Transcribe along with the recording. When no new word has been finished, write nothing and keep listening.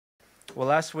Well,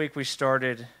 last week we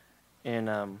started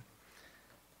in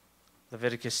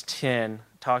Leviticus 10,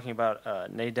 talking about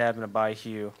Nadab and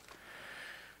Abihu.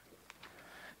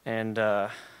 And the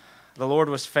Lord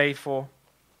was faithful.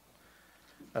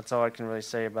 That's all I can really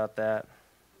say about that.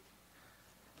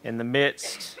 In the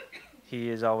midst, He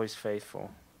is always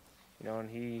faithful. And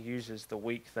He uses the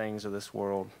weak things of this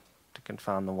world to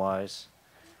confound the wise.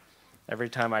 Every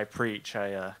time I preach,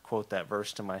 I quote that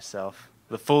verse to myself.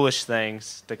 The foolish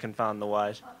things to confound the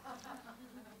wise.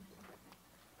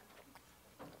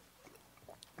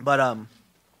 But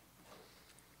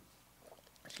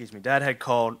Dad had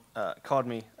called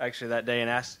me actually that day and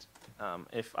asked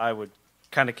if I would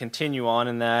kind of continue on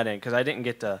in that, and because I didn't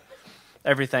get to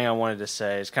everything I wanted to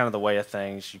say. It's kind of the way of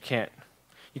things. You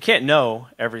can't know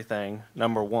everything.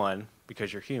 Number one,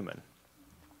 because you're human.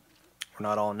 We're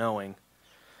not all knowing,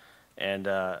 and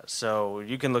so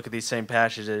you can look at these same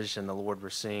passages, and the Lord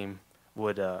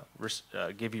would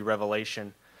give you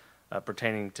revelation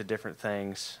pertaining to different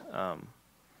things.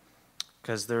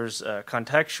 Because there's a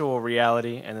contextual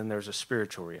reality and then there's a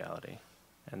spiritual reality.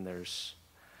 And there's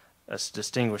a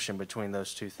distinguishing between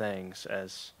those two things,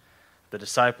 as the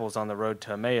disciples on the road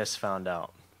to Emmaus found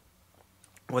out.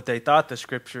 What they thought the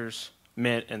Scriptures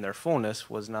meant in their fullness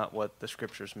was not what the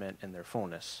Scriptures meant in their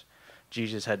fullness.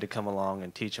 Jesus had to come along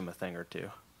and teach them a thing or two,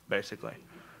 basically.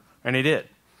 And He did.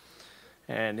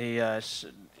 And He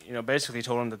basically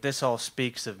told them that this all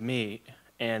speaks of me.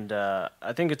 And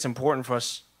I think it's important for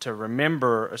us to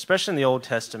remember, especially in the Old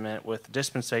Testament, with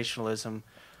dispensationalism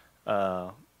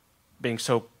being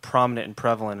so prominent and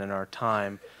prevalent in our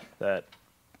time, that,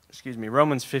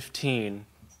 Romans 15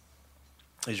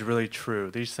 is really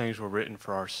true. These things were written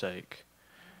for our sake,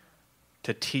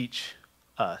 to teach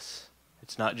us.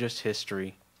 It's not just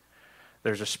history.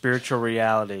 There's a spiritual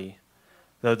reality.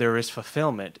 Though there is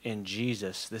fulfillment in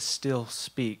Jesus, this still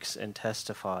speaks and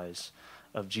testifies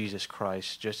of Jesus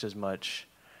Christ just as much,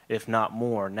 if not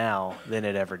more, now than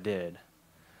it ever did.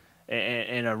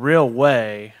 In a real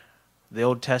way, the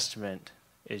Old Testament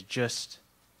is just,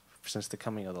 since the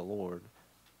coming of the Lord,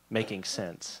 making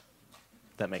sense.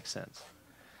 That makes sense.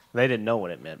 They didn't know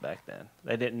what it meant back then.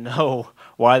 They didn't know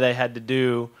why they had to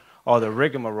do all the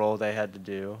rigmarole they had to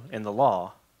do in the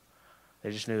law.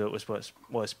 They just knew it was what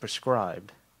was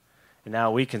prescribed. And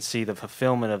now we can see the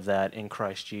fulfillment of that in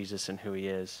Christ Jesus and who He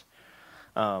is.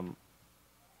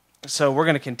 So we're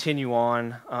going to continue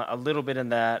on a little bit in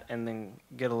that, and then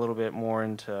get a little bit more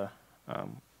into a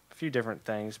few different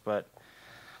things. But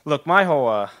look, my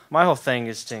whole thing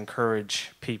is to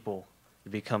encourage people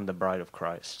to become the bride of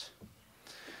Christ,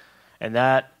 and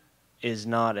that is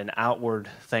not an outward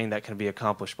thing that can be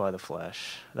accomplished by the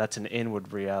flesh. That's an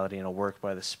inward reality and a work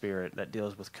by the Spirit that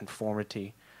deals with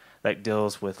conformity, that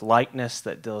deals with likeness,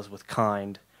 that deals with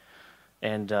kind.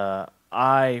 And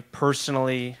I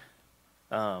personally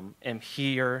am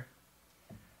here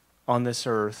on this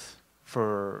earth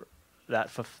for that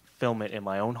fulfillment in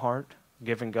my own heart,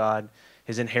 giving God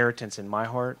His inheritance in my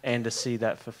heart, and to see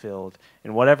that fulfilled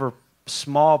in whatever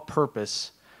small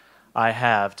purpose I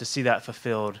have, to see that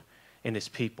fulfilled in His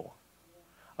people.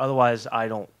 Otherwise, I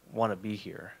don't want to be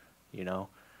here,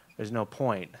 There's no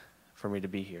point for me to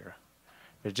be here.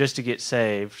 If it's just to get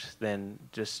saved, then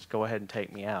just go ahead and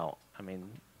take me out.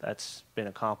 That's been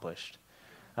accomplished.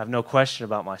 I have no question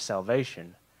about my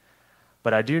salvation,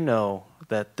 but I do know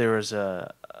that there is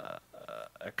a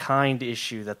kind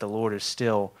issue that the Lord is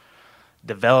still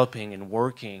developing and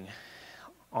working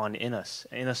on in us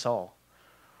all.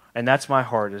 And that's my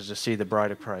heart, is to see the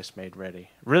bride of Christ made ready.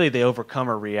 Really, the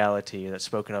overcomer reality that's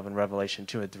spoken of in Revelation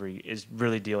 2 and 3 is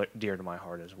really dear to my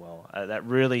heart as well. That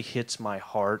really hits my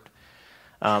heart.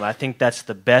 I think that's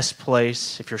the best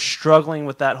place, if you're struggling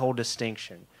with that whole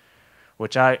distinction,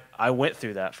 which I went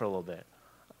through that for a little bit.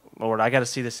 Lord, I got to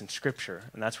see this in Scripture,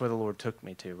 and that's where the Lord took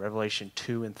me to, Revelation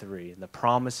 2 and 3, and the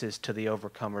promises to the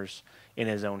overcomers in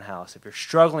His own house. If you're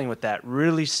struggling with that,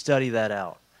 really study that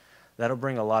out. That'll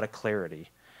bring a lot of clarity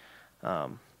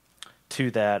to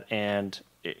that, and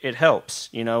it helps.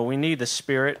 We need the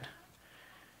Spirit,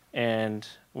 and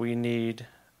we need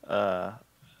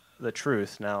the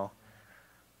truth. Now,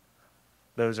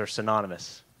 those are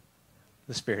synonymous.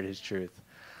 The Spirit is truth.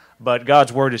 But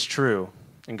God's Word is true,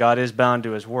 and God is bound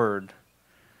to His Word.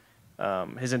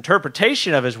 His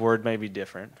interpretation of His Word may be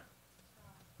different,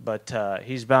 but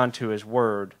He's bound to His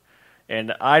Word.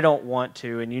 And I don't want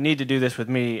to, and you need to do this with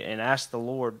me, and ask the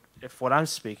Lord if what I'm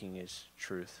speaking is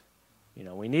truth.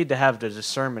 We need to have the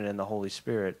discernment in the Holy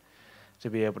Spirit to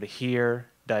be able to hear,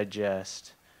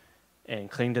 digest, and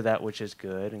cling to that which is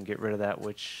good and get rid of that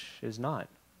which is not,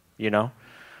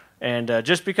 And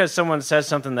just because someone says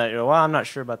something that, well, I'm not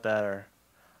sure about that, or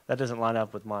that doesn't line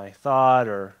up with my thought,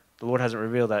 or the Lord hasn't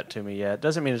revealed that to me yet,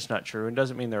 doesn't mean it's not true, and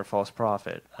doesn't mean they're a false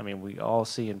prophet. I mean, we all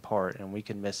see in part, and we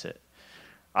can miss it.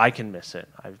 I can miss it.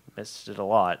 I've missed it a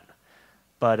lot.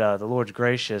 But the Lord's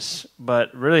gracious.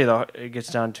 But really, it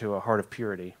gets down to a heart of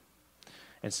purity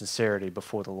and sincerity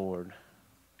before the Lord,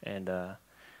 and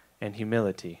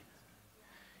humility.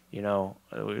 You know,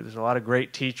 there's a lot of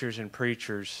great teachers and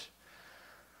preachers,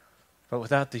 but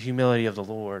without the humility of the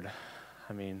Lord,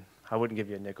 I mean, I wouldn't give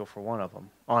you a nickel for one of them,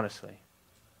 honestly.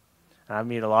 And I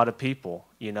meet a lot of people,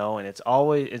 you know, and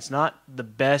it's not the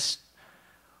best,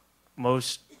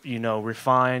 most, you know,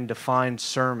 refined, defined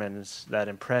sermons that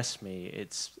impress me.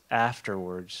 It's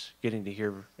afterwards getting to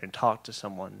hear and talk to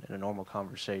someone in a normal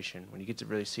conversation, when you get to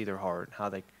really see their heart, how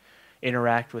they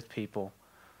interact with people,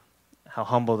 how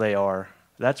humble they are.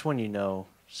 That's when you know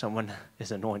someone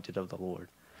is anointed of the Lord,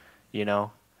 you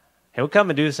know. He'll come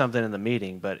and do something in the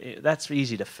meeting, but that's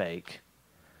easy to fake.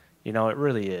 You know, it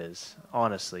really is.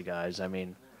 Honestly, guys, I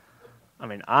mean,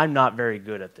 I'm not very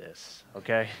good at this,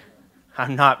 okay?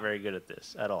 I'm not very good at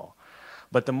this at all.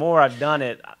 But the more I've done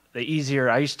it, the easier.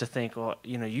 I used to think, well,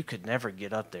 you know, you could never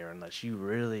get up there unless you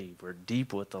really were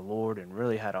deep with the Lord and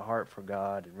really had a heart for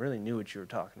God and really knew what you were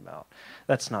talking about.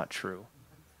 That's not true.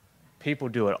 People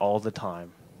do it all the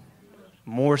time,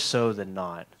 more so than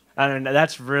not. I mean,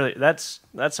 that's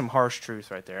some harsh truth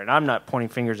right there. And I'm not pointing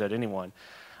fingers at anyone.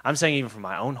 I'm saying even from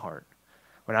my own heart.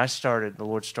 When I started, the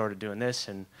Lord started doing this,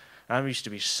 and I used to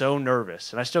be so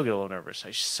nervous, and I still get a little nervous.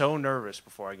 I'm so nervous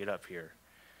before I get up here,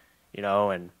 you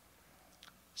know, and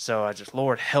so I just,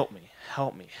 Lord, help me.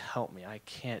 I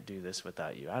can't do this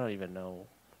without you. I don't even know.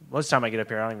 Most of the time I get up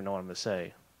here, I don't even know what I'm going to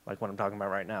say, like what I'm talking about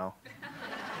right now.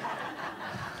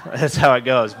 That's how it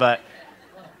goes. But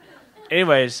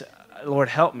anyways, Lord,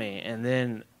 help me. And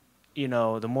then, you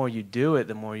know, the more you do it,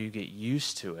 the more you get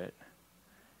used to it.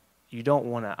 You don't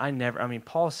want to,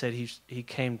 Paul said he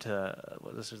came to,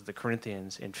 this is the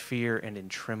Corinthians, in fear and in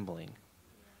trembling,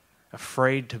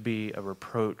 afraid to be a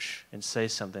reproach and say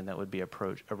something that would be a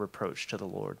reproach to the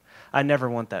Lord. I never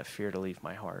want that fear to leave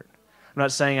my heart. I'm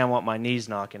not saying I want my knees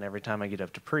knocking every time I get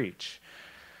up to preach,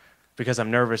 because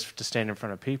I'm nervous to stand in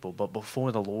front of people. But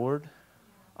before the Lord,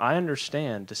 I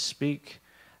understand to speak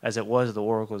as it was the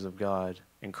oracles of God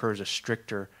incurs a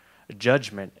stricter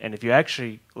judgment. And if you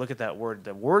actually look at that word,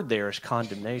 the word there is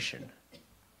condemnation.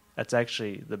 That's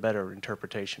actually the better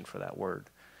interpretation for that word.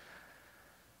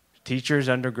 Teachers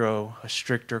undergo a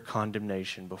stricter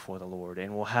condemnation before the Lord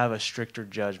and will have a stricter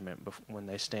judgment when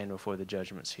they stand before the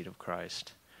judgment seat of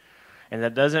Christ. And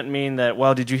that doesn't mean that,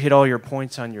 well, did you hit all your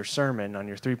points on your sermon, on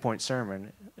your 3-point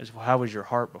sermon? It's, well, how was your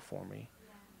heart before me?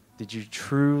 Did you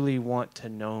truly want to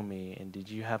know me, and did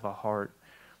you have a heart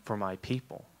for my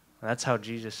people? And that's how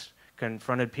Jesus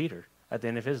confronted Peter at the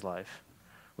end of his life.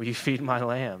 Will you feed my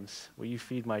lambs? Will you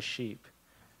feed my sheep?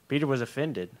 Peter was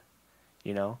offended,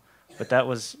 you know, but that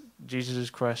was Jesus'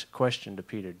 question to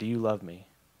Peter. Do you love me?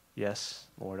 Yes,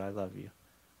 Lord, I love you.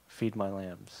 Feed my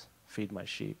lambs. Feed my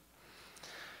sheep.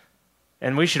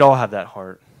 And we should all have that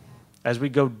heart. As we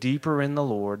go deeper in the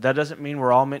Lord, that doesn't mean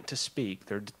we're all meant to speak.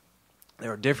 There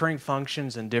are differing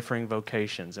functions and differing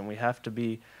vocations, and we have to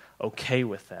be okay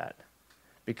with that,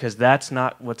 because that's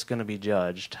not what's going to be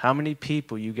judged. How many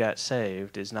people you got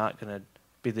saved is not going to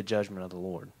be the judgment of the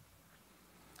Lord.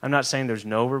 I'm not saying there's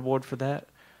no reward for that,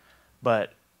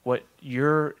 but what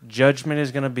your judgment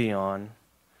is going to be on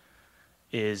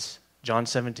is John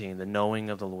 17, the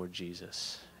knowing of the Lord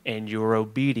Jesus, and your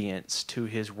obedience to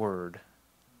his word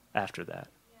after that.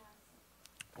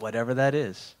 Whatever that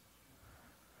is.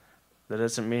 That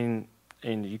doesn't mean,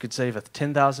 and you could save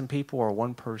 10,000 people or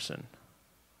one person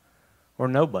or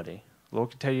nobody. The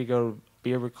Lord could tell you to go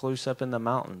be a recluse up in the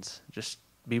mountains. Just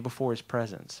be before his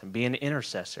presence and be an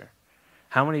intercessor.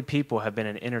 How many people have been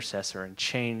an intercessor and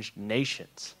changed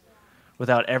nations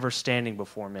without ever standing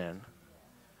before men?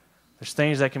 There's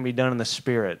things that can be done in the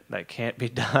spirit that can't be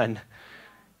done,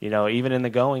 you know, even in the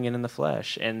going and in the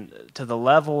flesh. And to the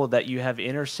level that you have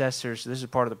intercessors, this is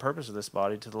part of the purpose of this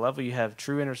body, to the level you have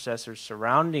true intercessors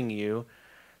surrounding you,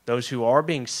 those who are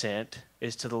being sent,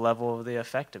 is to the level of the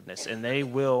effectiveness. And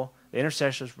the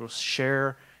intercessors will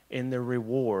share in the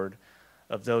reward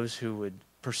of those who would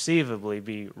perceivably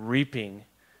be reaping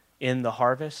in the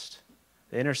harvest.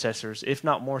 The intercessors, if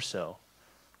not more so,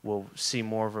 will see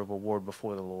more of a reward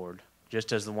before the Lord,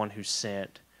 just as the one who's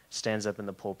sent stands up in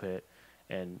the pulpit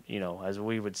and, you know, as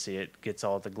we would see it, gets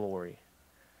all the glory.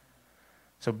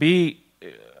 So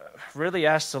really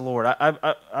ask the Lord.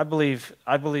 I believe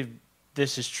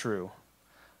this is true.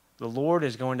 The Lord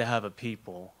is going to have a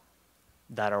people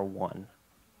that are one.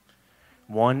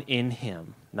 one in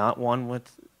him, not one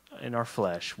in our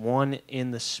flesh, one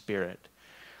in the Spirit,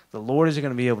 the Lord is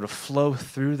going to be able to flow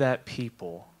through that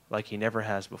people like he never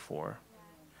has before.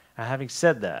 Now, having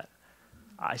said that,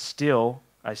 I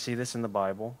see this in the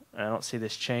Bible, and I don't see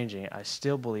this changing. I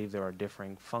still believe there are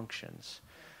differing functions.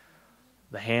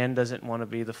 The hand doesn't want to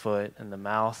be the foot, and the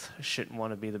mouth shouldn't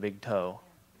want to be the big toe.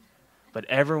 But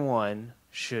everyone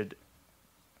should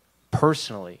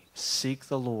personally seek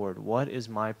the Lord. What is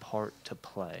my part to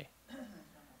play?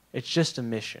 It's just a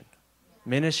mission.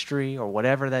 Ministry or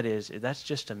whatever that is, that's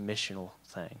just a missional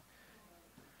thing.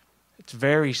 It's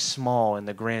very small in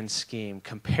the grand scheme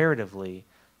comparatively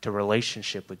to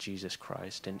relationship with Jesus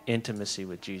Christ and intimacy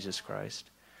with Jesus Christ.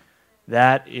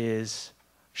 That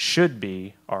should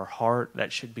be our heart.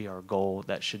 That should be our goal.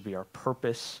 That should be our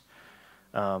purpose.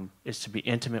 Is to be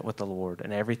intimate with the Lord,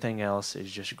 and everything else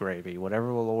is just gravy. Whatever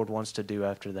the Lord wants to do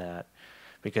after that.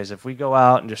 Because if we go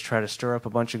out and just try to stir up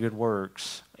a bunch of good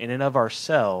works in and of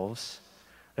ourselves,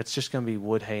 it's just going to be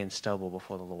wood, hay, and stubble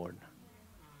before the Lord.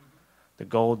 The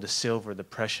gold, the silver, the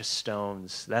precious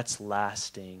stones, that's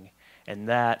lasting. And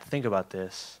that, think about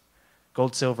this,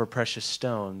 gold, silver, precious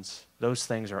stones, those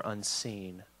things are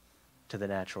unseen to the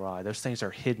natural eye. Those things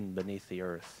are hidden beneath the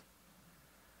earth.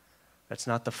 That's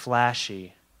not the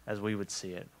flashy as we would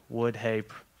see it. Wood, hay,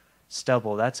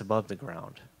 stubble, that's above the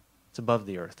ground. It's above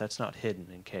the earth. That's not hidden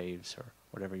in caves or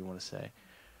whatever you want to say.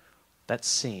 That's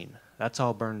seen. That's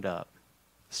all burned up.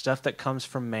 Stuff that comes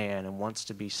from man and wants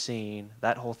to be seen,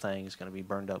 that whole thing is going to be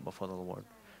burned up before the Lord,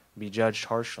 be judged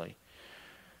harshly.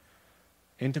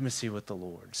 Intimacy with the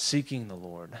Lord, seeking the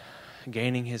Lord,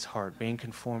 gaining his heart, being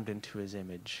conformed into his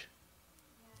image.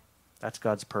 That's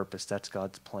God's purpose. That's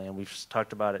God's plan. We've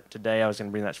talked about it today. I was going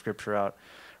to bring that scripture out,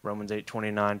 Romans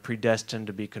 8:29, predestined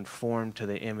to be conformed to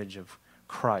the image of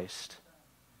Christ.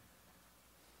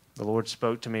 The Lord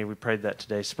spoke to me, we prayed that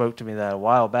today, spoke to me that a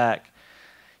while back.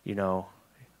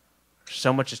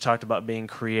 So much is talked about being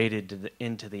created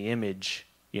into the image,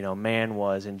 man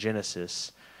was in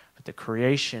Genesis. But the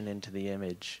creation into the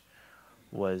image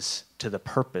was to the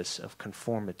purpose of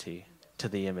conformity to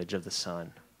the image of the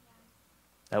Son.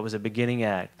 That was a beginning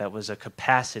act. That was a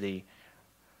capacity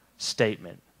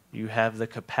statement. You have the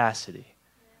capacity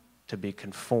to be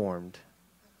conformed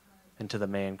into the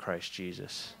man Christ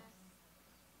Jesus.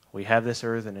 We have this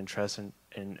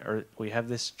we have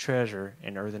this treasure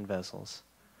in earthen vessels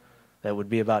that would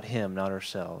be about him, not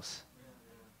ourselves.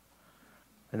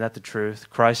 Isn't that the truth?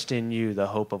 Christ in you, the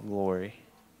hope of glory.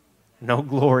 No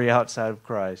glory outside of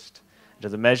Christ. To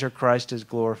the measure Christ is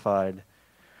glorified,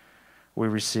 we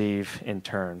receive in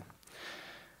turn.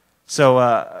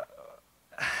 So,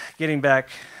 getting back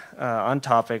on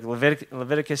topic,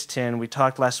 Leviticus 10, we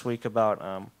talked last week about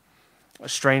a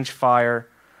strange fire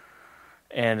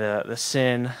and the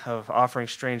sin of offering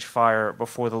strange fire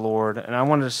before the Lord. And I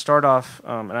wanted to start off,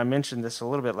 and I mentioned this a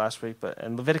little bit last week, but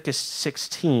in Leviticus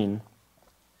 16,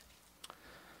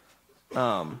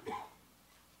 God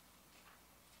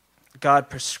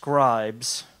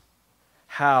prescribes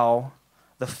how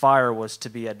the fire was to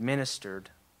be administered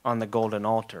on the golden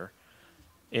altar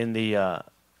in the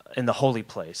holy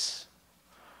place.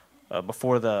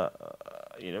 Before the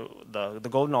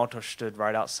golden altar stood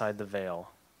right outside the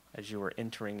veil as you were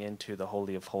entering into the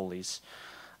Holy of Holies,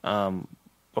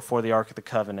 before the Ark of the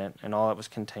Covenant and all that was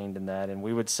contained in that. And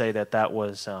we would say that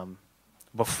was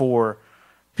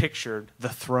pictured the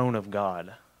throne of God.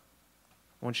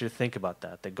 I want you to think about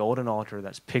that. The golden altar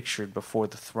that's pictured before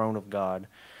the throne of God.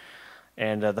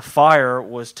 And the fire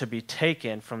was to be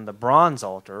taken from the bronze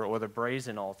altar or the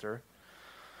brazen altar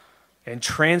and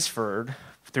transferred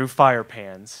through fire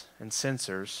pans and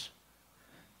censers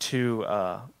to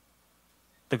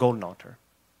the golden altar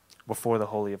before the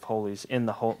Holy of Holies in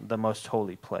the most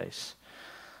holy place.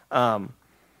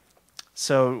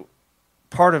 So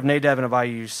part of Nadab and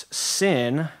Abihu's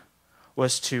sin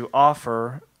was to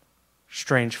offer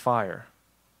strange fire,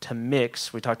 to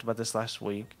mix. We talked about this last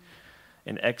week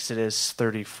in Exodus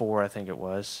 34, I think it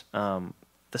was,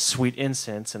 the sweet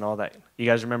incense and all that. You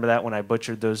guys remember that when I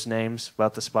butchered those names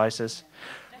about the spices?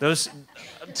 Those,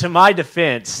 to my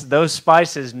defense, those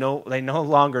spices, they no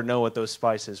longer know what those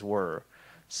spices were.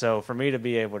 So for me to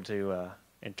be able to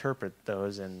interpret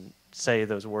those and say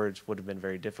those words would have been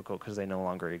very difficult because they no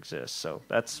longer exist. So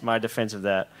that's my defense of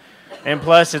that. And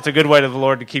plus, it's a good way to the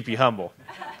Lord to keep you humble.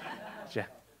 Yeah.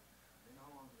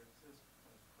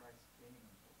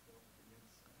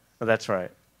 Well, that's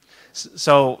right.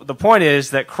 So the point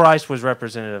is that Christ was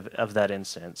representative of that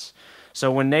incense.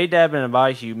 So when Nadab and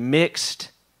Abihu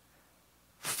mixed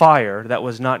fire that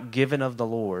was not given of the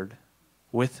Lord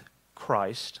with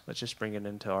Christ, let's just bring it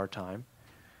into our time,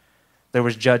 there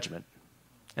was judgment,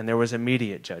 and there was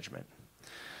immediate judgment.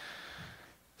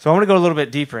 So I want to go a little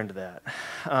bit deeper into that.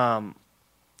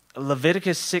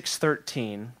 Leviticus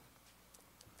 6:13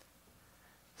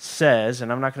 says,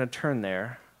 and I'm not going to turn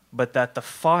there, but that the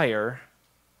fire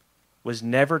was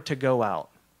never to go out.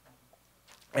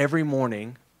 Every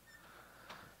morning,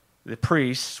 the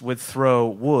priests would throw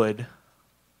wood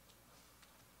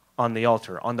on the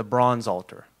altar, on the bronze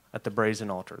altar, at the brazen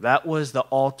altar. That was the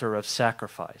altar of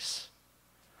sacrifice.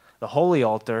 The holy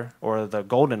altar, or the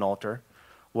golden altar,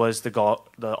 was the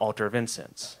altar of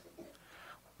incense,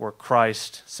 where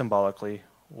Christ symbolically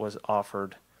was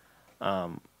offered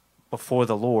before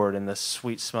the Lord, and the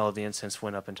sweet smell of the incense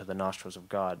went up into the nostrils of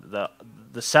God.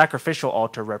 The sacrificial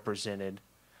altar represented,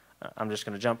 I'm just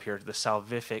going to jump here, the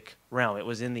salvific realm. It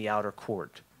was in the outer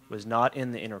court. It was not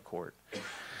in the inner court.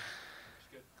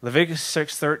 Leviticus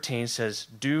 6:13 says,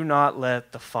 do not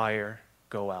let the fire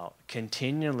go out.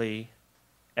 Continually,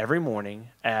 every morning,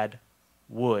 add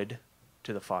wood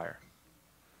to the fire,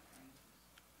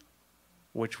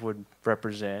 which would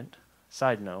represent,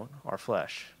 side note, our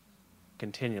flesh,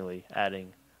 continually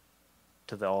adding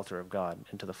to the altar of God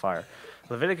and to the fire.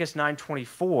 Leviticus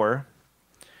 9:24,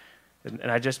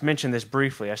 and I just mentioned this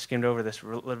briefly, I skimmed over this,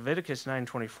 Leviticus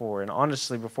 9:24, and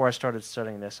honestly, before I started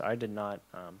studying this, I did not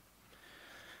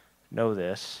know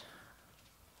this,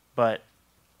 but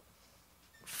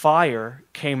fire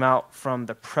came out from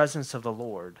the presence of the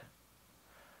Lord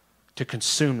to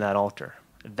consume that altar.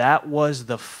 That was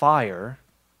the fire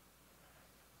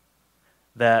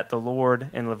that the Lord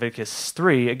in Leviticus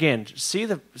 3, again, see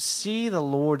the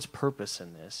Lord's purpose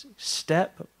in this,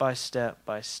 step by step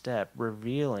by step,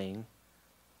 revealing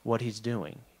what he's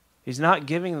doing. He's not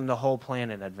giving them the whole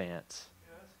plan in advance.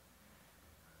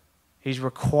 He's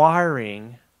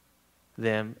requiring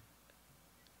them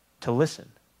to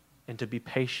listen and to be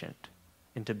patient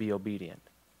and to be obedient.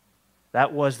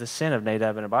 That was the sin of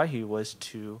Nadab and Abihu, was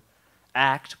to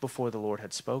act before the Lord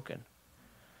had spoken.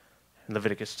 In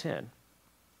Leviticus 10.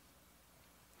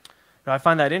 Now, I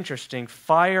find that interesting.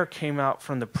 Fire came out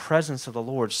from the presence of the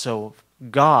Lord, so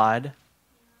God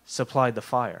supplied the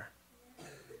fire.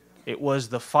 It was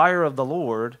the fire of the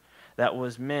Lord that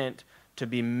was meant to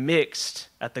be mixed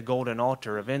at the golden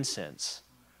altar of incense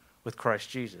with Christ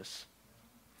Jesus,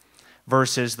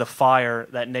 versus the fire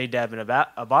that Nadab and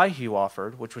Abihu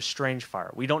offered, which was strange fire.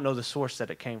 We don't know the source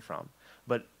that it came from,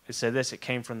 but it said this, it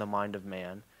came from the mind of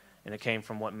man, and it came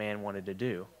from what man wanted to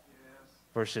do,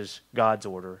 versus God's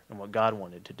order and what God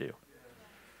wanted to do.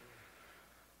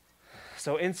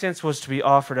 So incense was to be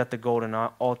offered at the golden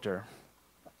altar.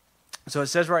 So it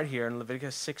says right here in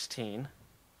Leviticus 16,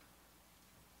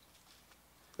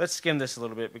 let's skim this a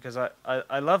little bit because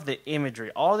I love the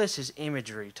imagery. All this is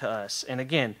imagery to us. And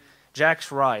again,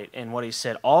 Jack's right in what he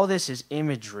said. All this is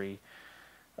imagery.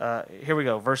 Here we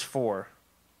go, verse 4.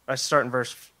 Let's start in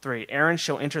verse 3. Aaron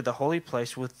shall enter the holy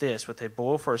place with this, with a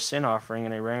bull for a sin offering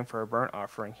and a ram for a burnt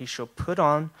offering. He shall put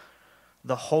on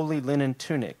the holy linen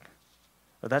tunic.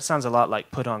 Well, that sounds a lot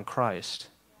like put on Christ,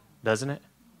 doesn't it?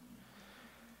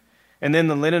 And then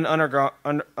the linen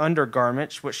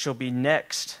undergarments, which shall be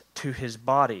next to his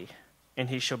body. And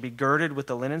he shall be girded with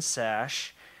the linen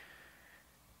sash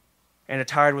and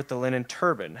attired with the linen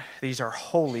turban. These are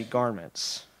holy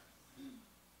garments.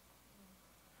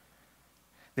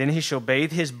 Then he shall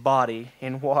bathe his body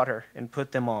in water and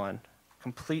put them on.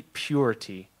 Complete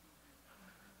purity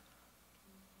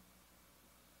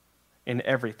in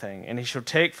everything. And he shall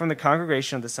take from the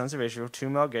congregation of the sons of Israel 2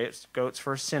 male goats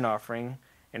for a sin offering,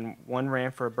 and 1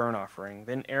 ram for a burnt offering.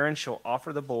 Then Aaron shall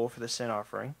offer the bull for the sin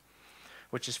offering,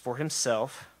 which is for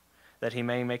himself, that he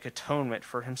may make atonement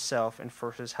for himself and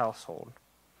for his household.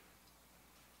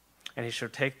 And he shall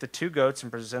take the 2 goats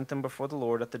and present them before the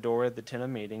Lord at the door of the tent of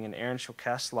meeting. And Aaron shall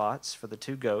cast lots for the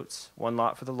 2 goats, 1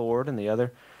 lot for the Lord and the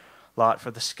other lot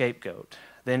for the scapegoat.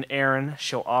 Then Aaron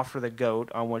shall offer the goat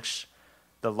on which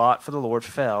the lot for the Lord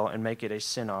fell and make it a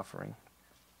sin offering.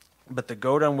 But the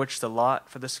goat on which the lot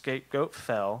for the scapegoat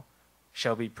fell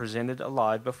shall be presented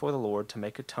alive before the Lord to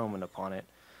make atonement upon it,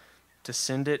 to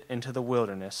send it into the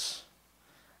wilderness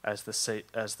as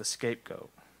the scapegoat.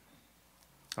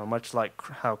 Or much like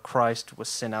how Christ was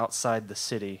sent outside the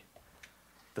city,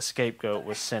 the scapegoat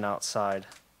was sent outside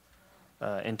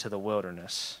into the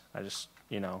wilderness. I'm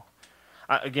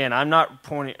not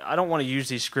pointing, I don't want to use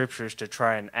these scriptures to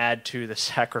try and add to the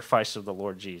sacrifice of the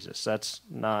Lord Jesus. That's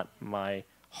not my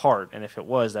heart, and if it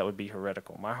was, that would be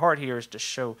heretical. My heart here is to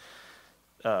show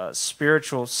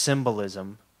spiritual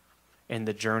symbolism in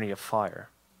the journey of fire.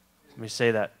 Let me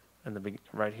say that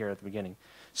right here at the beginning.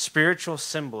 Spiritual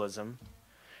symbolism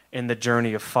in the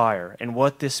journey of fire, and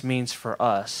what this means for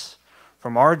us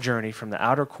from our journey from the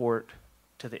outer court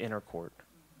to the inner court.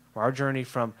 From our journey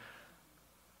from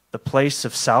the place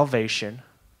of salvation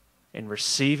and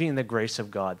receiving the grace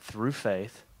of God through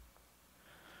faith,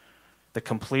 the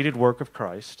completed work of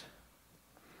Christ,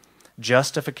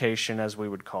 justification as we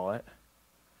would call it,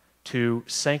 to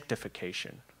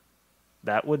sanctification.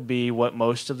 That would be what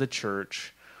most of the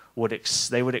church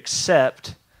they would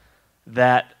accept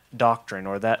that doctrine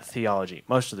or that theology.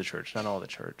 Most of the church, not all the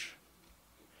church.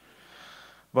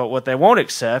 But what they won't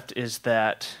accept is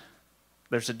that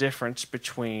there's a difference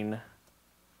between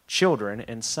children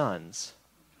and sons.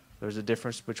 There's a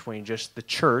difference between just the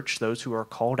church, those who are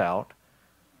called out,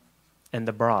 and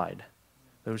the bride,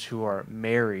 those who are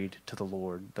married to the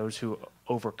Lord, those who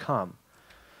overcome.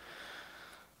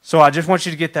 So I just want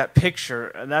you to get that picture,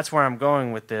 and that's where I'm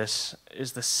going with this,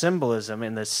 is the symbolism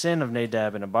in the sin of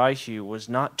Nadab and Abihu was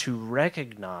not to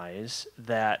recognize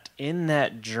that in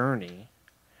that journey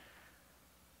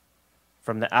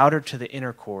from the outer to the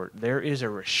inner court, there is a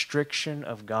restriction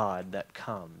of God that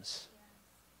comes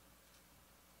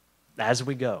as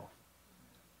we go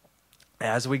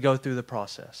through the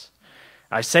process.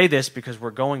 I say this because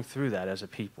we're going through that as a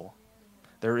people.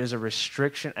 There is a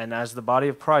restriction, and as the body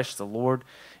of Christ, the Lord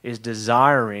is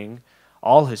desiring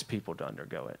all his people to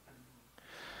undergo it.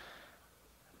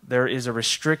 There is a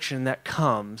restriction that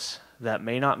comes that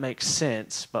may not make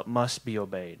sense, but must be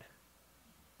obeyed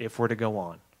if we're to go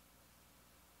on.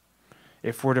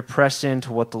 If we're to press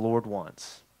into what the Lord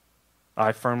wants.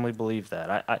 I firmly believe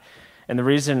that. And the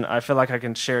reason I feel like I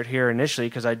can share it here initially,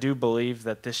 because I do believe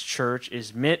that this church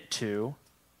is meant to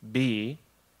be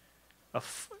a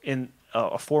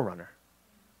forerunner,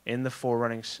 in the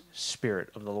forerunning spirit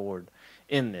of the Lord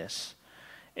in this.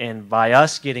 And by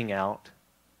us getting out,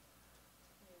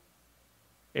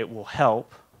 it will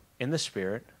help in the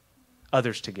spirit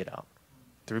others to get out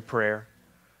through prayer,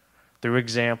 through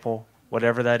example,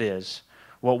 whatever that is.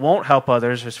 What won't help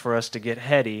others is for us to get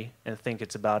heady and think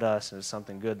it's about us and it's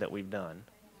something good that we've done.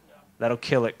 That'll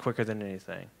kill it quicker than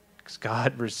anything, because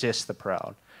God resists the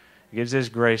proud. He gives his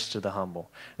grace to the humble.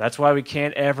 That's why we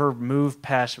can't ever move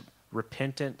past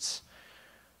repentance.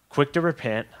 Quick to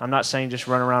repent. I'm not saying just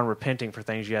run around repenting for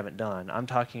things you haven't done. I'm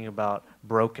talking about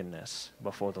brokenness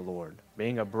before the Lord.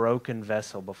 Being a broken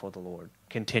vessel before the Lord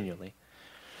continually.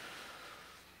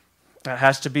 That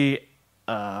has to be,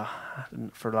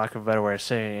 for lack of a better way of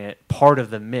saying it, part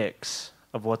of the mix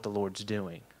of what the Lord's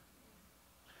doing.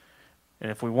 And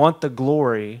if we want the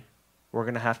glory, we're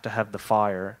going to have the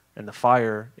fire. And the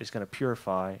fire is going to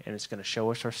purify, and it's going to show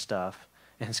us our stuff,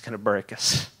 and it's going to break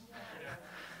us.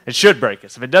 It should break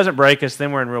us. If it doesn't break us,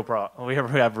 then we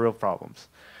have real problems.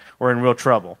 We're in real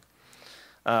trouble.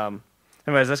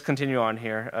 Anyways, let's continue on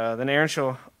here. Then Aaron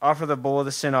shall offer the bull of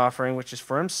the sin offering, which is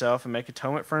for himself, and make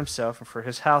atonement for himself and for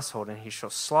his household, and he shall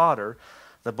slaughter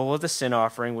the bull of the sin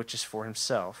offering, which is for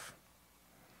himself.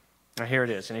 Now here it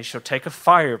is. And he shall take a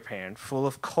fire pan full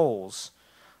of coals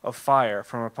of fire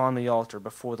from upon the altar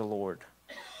before the Lord.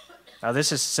 Now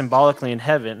this is symbolically in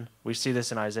heaven. We see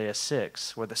this in Isaiah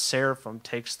 6, where the seraphim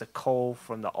takes the coal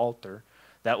from the altar.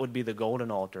 That would be the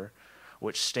golden altar,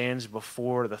 which stands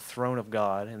before the throne of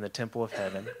God in the temple of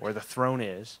heaven, where the throne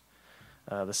is.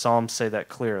 The Psalms say that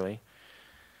clearly.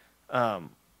 And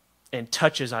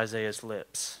touches Isaiah's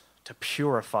lips to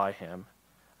purify him,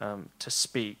 to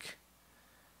speak,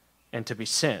 and to be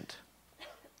sent.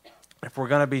 If we're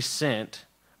going to be sent,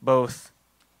 both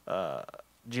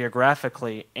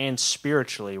geographically and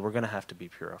spiritually, we're going to have to be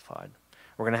purified.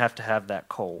 We're going to have that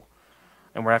coal.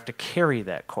 And we're going to have to carry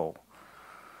that coal.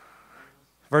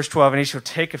 Verse 12, and he shall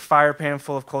take a fire pan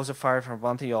full of coals of fire from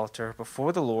upon the altar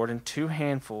before the Lord, and 2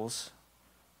 handfuls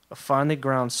of finely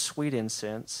ground sweet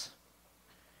incense,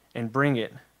 and bring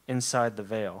it inside the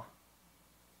veil.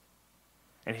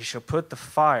 And he shall put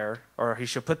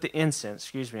the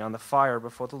incense, on the fire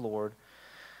before the Lord,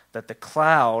 that the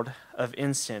cloud of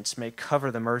incense may cover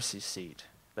the mercy seat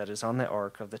that is on the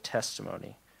ark of the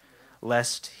testimony,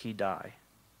 lest he die.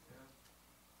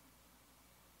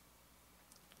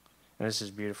 And this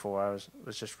is beautiful.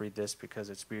 Let's just read this because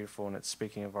it's beautiful and it's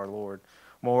speaking of our Lord.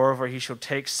 Moreover, he shall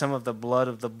take some of the blood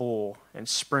of the bull and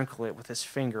sprinkle it with his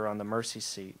finger on the mercy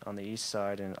seat on the east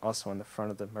side, and also on the front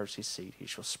of the mercy seat. He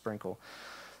shall sprinkle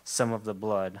some of the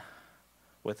blood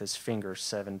with his finger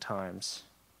 7 times.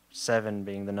 7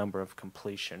 being the number of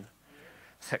completion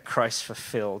that Christ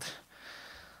fulfilled.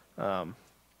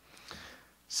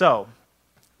 So,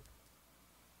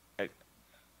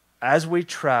 as we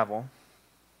travel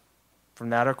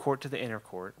from the outer court to the inner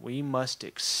court, we must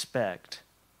expect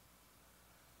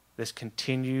this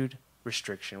continued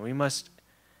restriction. We must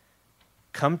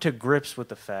come to grips with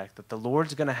the fact that the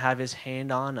Lord's going to have his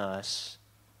hand on us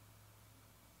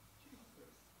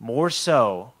more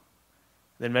so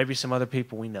than maybe some other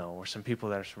people we know or some people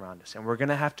that are surrounding us. And we're going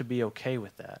to have to be okay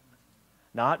with that.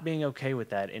 Not being okay with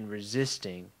that and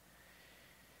resisting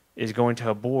is going to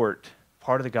abort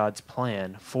part of the God's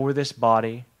plan for this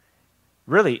body,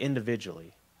 really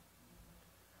individually,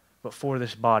 but for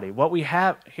this body. What we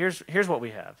have, here's what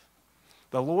we have.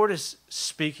 The Lord is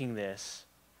speaking this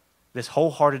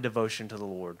wholehearted devotion to the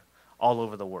Lord all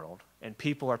over the world, and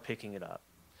people are picking it up.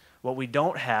 What we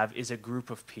don't have is a group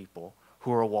of people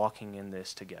who are walking in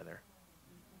this together.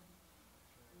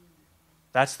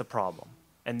 That's the problem.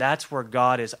 And that's where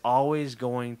God is always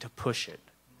going to push it.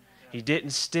 He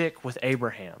didn't stick with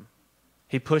Abraham.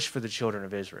 He pushed for the children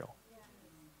of Israel.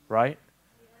 Right?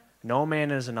 No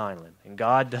man is an island. And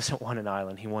God doesn't want an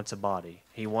island. He wants a body.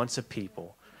 He wants a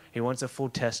people. He wants a full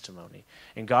testimony.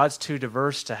 And God's too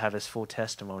diverse to have his full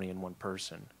testimony in one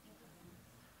person.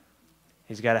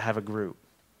 He's got to have a group.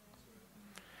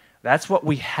 That's what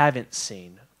we haven't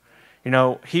seen. You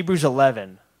know, Hebrews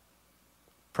 11,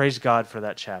 praise God for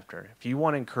that chapter. If you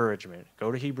want encouragement,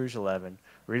 go to Hebrews 11,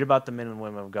 read about the men and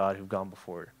women of God who've gone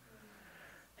before.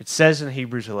 It says in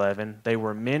Hebrews 11, they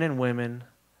were men and women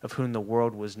of whom the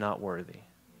world was not worthy.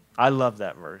 I love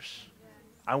that verse.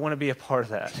 I want to be a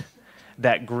part of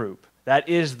that group. That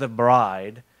is the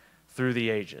bride through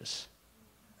the ages.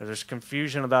 There's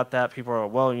confusion about that. People are,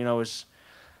 well, you know, is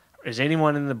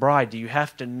anyone in the bride? Do you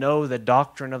have to know the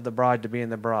doctrine of the bride to be in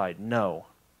the bride? No.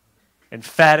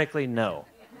 Emphatically no.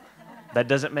 That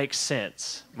doesn't make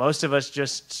sense. Most of us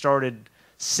just started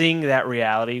seeing that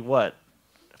reality, a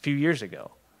few years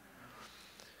ago.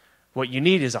 What you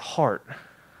need is a heart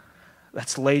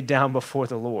that's laid down before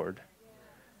the Lord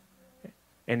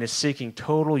and is seeking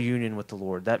total union with the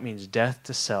Lord. That means death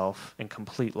to self and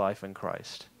complete life in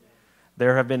Christ.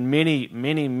 There have been many,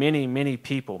 many, many, many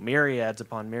people, myriads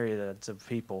upon myriads of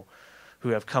people who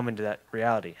have come into that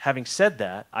reality. Having said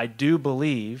that, I do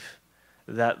believe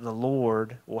that the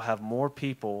Lord will have more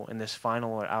people in this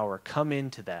final hour come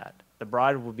into that. The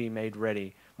bride will be made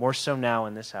ready, more so now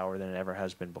in this hour than it ever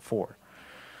has been before.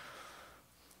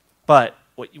 But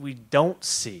what we don't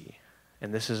see,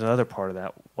 and this is another part of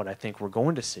that, what I think we're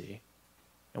going to see,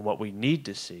 and what we need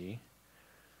to see,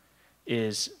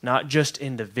 is not just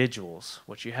individuals.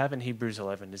 What you have in Hebrews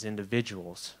 11 is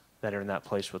individuals that are in that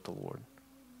place with the Lord.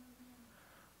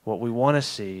 What we want to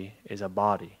see is a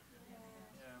body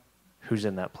who's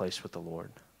in that place with the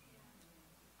Lord.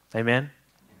 Amen?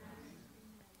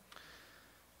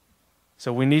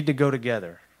 So we need to go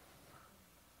together.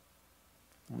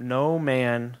 No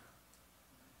man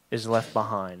is left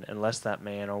behind unless that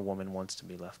man or woman wants to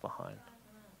be left behind.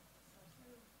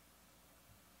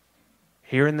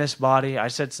 Here in this body, I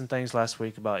said some things last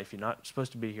week about if you're not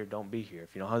supposed to be here, don't be here.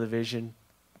 If you don't have the vision,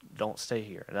 don't stay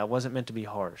here. And that wasn't meant to be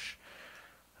harsh.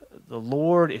 The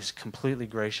Lord is completely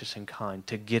gracious and kind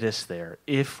to get us there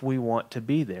if we want to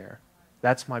be there.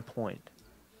 That's my point.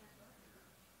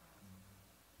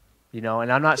 You know,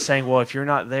 and I'm not saying, well, if you're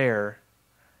not there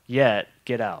yet,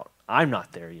 get out. I'm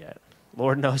not there yet.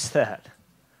 Lord knows that.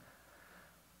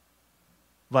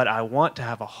 But I want to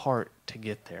have a heart to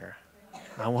get there.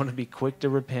 I want to be quick to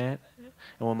repent.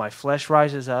 And when my flesh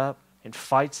rises up and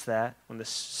fights that, when the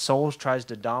soul tries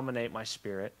to dominate my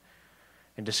spirit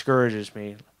and discourages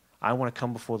me, I want to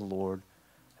come before the Lord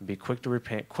and be quick to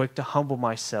repent, quick to humble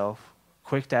myself,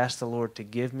 quick to ask the Lord to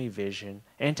give me vision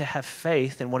and to have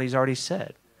faith in what he's already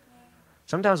said.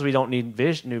 Sometimes we don't need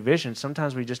new vision.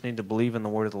 Sometimes we just need to believe in the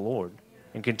word of the Lord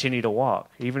and continue to walk,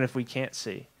 even if we can't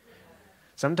see.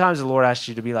 Sometimes the Lord asks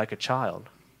you to be like a child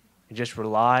and just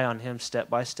rely on him step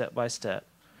by step by step.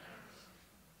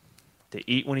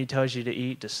 To eat when he tells you to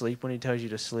eat, to sleep when he tells you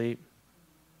to sleep,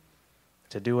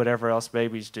 to do whatever else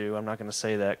babies do. I'm not going to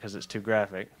say that because it's too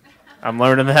graphic. I'm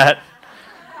learning that.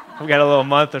 I've got a little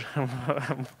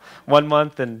 1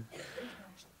 month and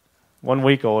 1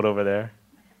 week old over there.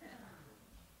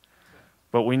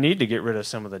 But we need to get rid of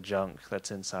some of the junk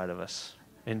that's inside of us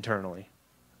internally.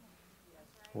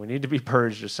 We need to be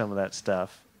purged of some of that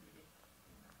stuff.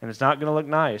 And it's not going to look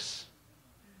nice.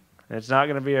 And it's not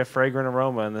going to be a fragrant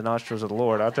aroma in the nostrils of the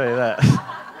Lord, I'll tell you that.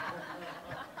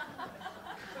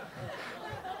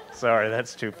 Sorry,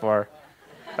 that's too far.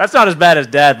 That's not as bad as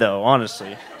Dad, though,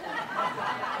 honestly.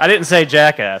 I didn't say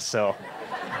jackass, so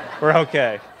we're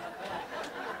okay.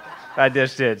 I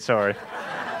just did, sorry.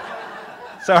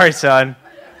 Sorry, son.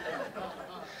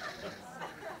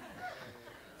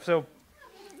 So,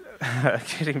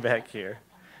 getting back here.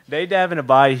 Nadab and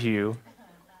Abihu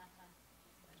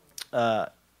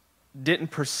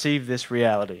didn't perceive this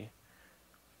reality.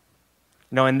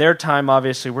 In their time,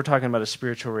 obviously, we're talking about a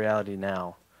spiritual reality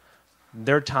now. In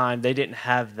their time, they didn't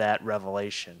have that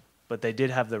revelation, but they did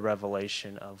have the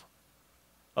revelation of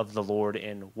the Lord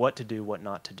in what to do, what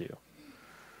not to do.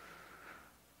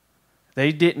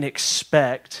 They didn't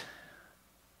expect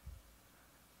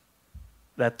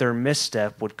that their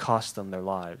misstep would cost them their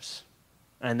lives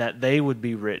and that they would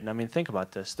be written. I mean, think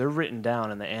about this. They're written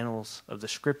down in the annals of the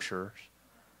Scriptures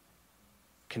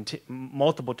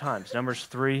multiple times. Numbers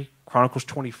 3, Chronicles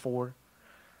 24,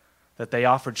 that they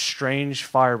offered strange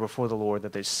fire before the Lord,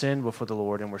 that they sinned before the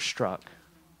Lord and were struck.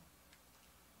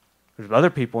 There's other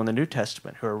people in the New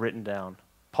Testament who are written down.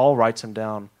 Paul writes them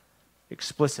down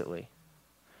explicitly.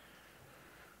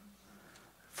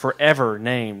 Forever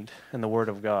named in the Word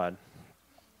of God.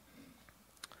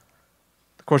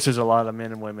 Of course, there's a lot of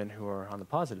men and women who are on the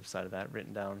positive side of that,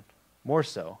 written down more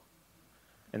so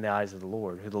in the eyes of the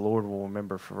Lord, who the Lord will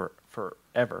remember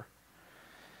forever.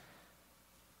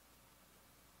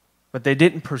 But they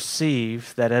didn't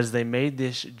perceive that as they made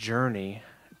this journey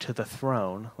to the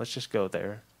throne, let's just go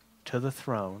there, to the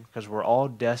throne, because we're all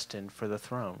destined for the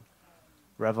throne.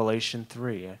 Revelation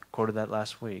 3, I quoted that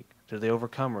last week. To the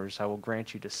overcomers, I will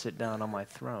grant you to sit down on my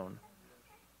throne.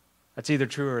 That's either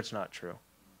true or it's not true.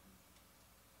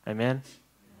 Amen?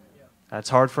 It's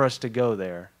hard for us to go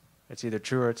there. It's either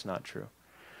true or it's not true.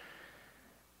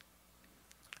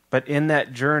 But in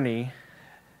that journey,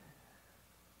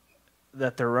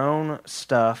 that their own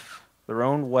stuff, their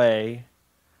own way,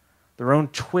 their own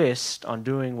twist on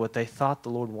doing what they thought the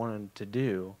Lord wanted to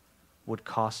do would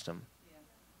cost them.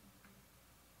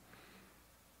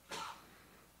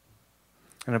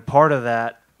 And a part of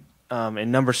that,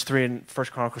 in Numbers 3 and 1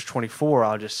 Chronicles 24,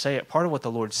 I'll just say it, part of what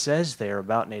the Lord says there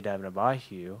about Nadab and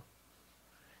Abihu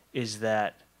is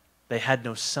that they had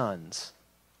no sons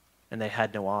and they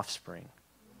had no offspring.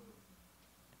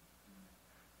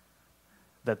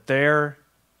 That their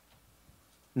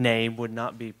name would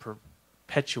not be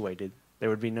perpetuated. There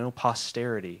would be no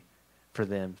posterity for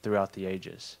them throughout the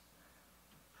ages.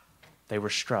 They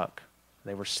were struck.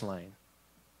 They were slain.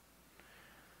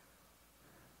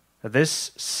 Now, this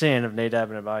sin of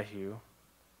Nadab and Abihu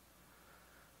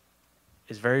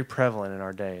is very prevalent in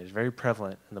our day. It's very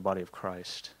prevalent in the body of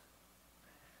Christ.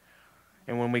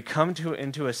 And when we come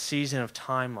into a season of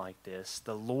time like this,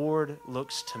 the Lord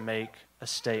looks to make a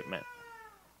statement.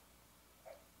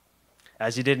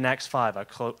 As he did in Acts 5, I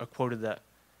quoted that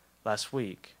last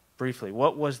week briefly.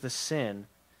 What was the sin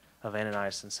of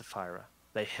Ananias and Sapphira?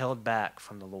 They held back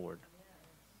from the Lord.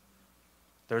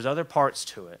 There's other parts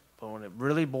to it, but when it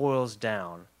really boils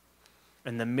down,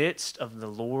 in the midst of the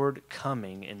Lord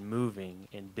coming and moving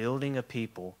and building a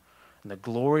people, and the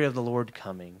glory of the Lord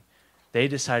coming, they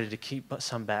decided to keep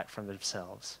some back from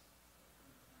themselves.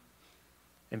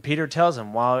 And Peter tells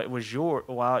them, while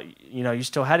you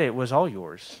still had it, it was all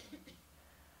yours.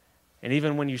 And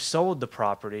even when you sold the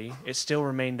property, it still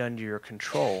remained under your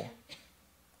control.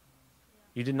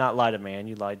 You did not lie to man,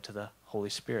 you lied to the Holy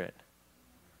Spirit.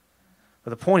 But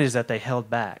the point is that they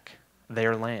held back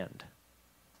their land,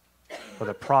 or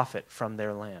the profit from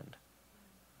their land.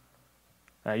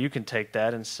 Now you can take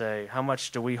that and say, how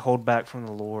much do we hold back from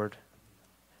the Lord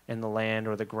in the land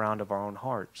or the ground of our own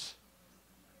hearts?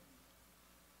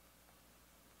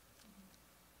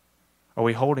 Are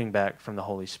we holding back from the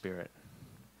Holy Spirit?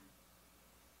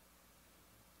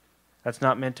 That's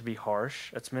not meant to be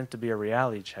harsh. That's meant to be a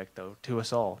reality check, though, to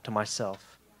us all, to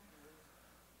myself.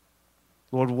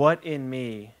 Lord, what in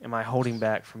me am I holding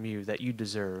back from you that you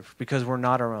deserve? Because we're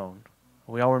not our own.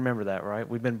 We all remember that, right?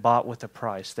 We've been bought with a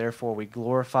price. Therefore, we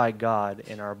glorify God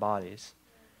in our bodies.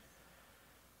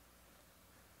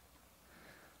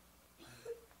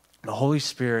 The Holy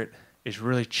Spirit is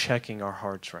really checking our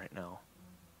hearts right now.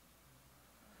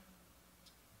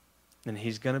 And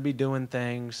he's going to be doing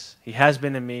things. He has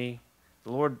been in me.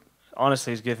 The Lord,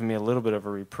 honestly, has given me a little bit of a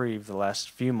reprieve the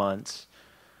last few months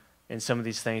in some of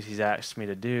these things he's asked me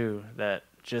to do that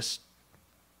just,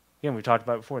 again, we talked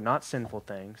about before, not sinful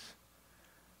things,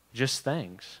 just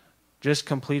things, just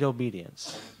complete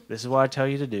obedience. This is what I tell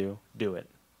you to do it.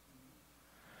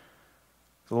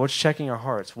 The Lord's checking our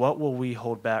hearts. What will we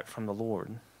hold back from the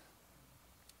Lord?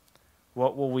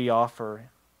 What will we offer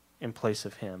in place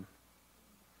of him?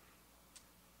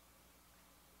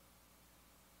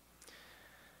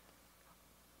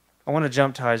 I want to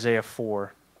jump to Isaiah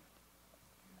 4.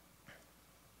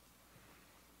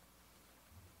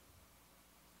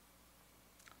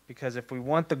 Because if we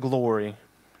want the glory,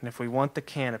 and if we want the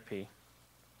canopy,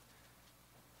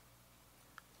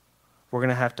 we're going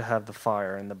to have the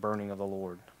fire and the burning of the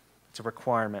Lord. It's a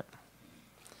requirement.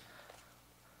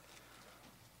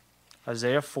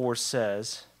 Isaiah 4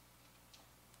 says,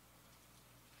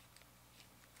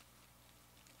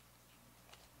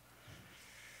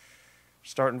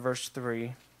 Start in verse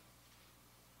 3.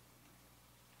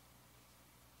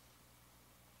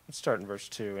 Let's start in verse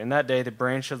 2. In that day, the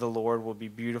branch of the Lord will be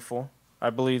beautiful. I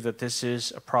believe that this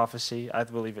is a prophecy. I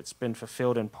believe it's been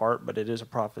fulfilled in part, but it is a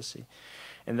prophecy.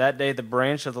 In that day, the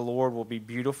branch of the Lord will be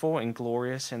beautiful and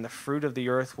glorious, and the fruit of the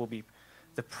earth will be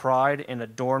the pride and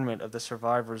adornment of the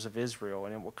survivors of Israel.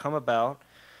 And it will come about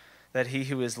that he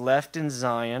who is left in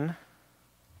Zion,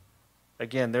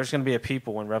 again, there's going to be a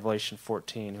people in Revelation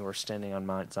 14 who are standing on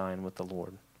Mount Zion with the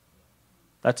Lord.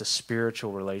 That's a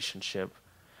spiritual relationship.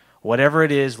 Whatever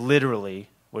it is, literally,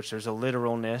 which there's a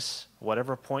literalness,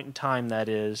 whatever point in time that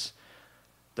is,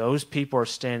 those people are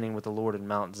standing with the Lord in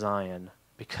Mount Zion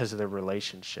because of their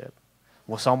relationship.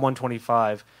 Well, Psalm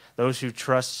 125, those who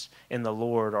trust in the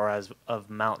Lord are as of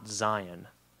Mount Zion.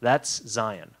 That's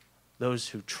Zion, those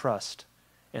who trust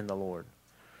in the Lord.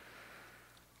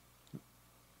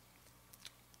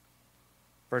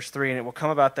 Verse 3, and it will come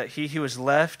about that he who is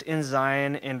left in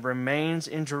Zion and remains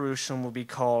in Jerusalem will be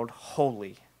called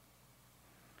holy.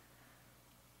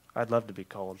 I'd love to be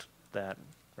called that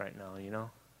right now, you know?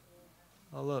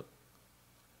 Oh, look.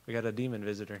 We got a demon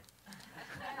visitor.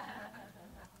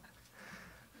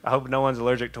 I hope no one's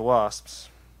allergic to wasps.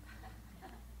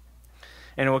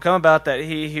 And it will come about that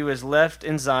he who is left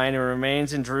in Zion and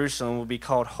remains in Jerusalem will be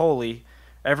called holy,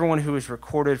 everyone who is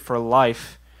recorded for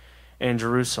life in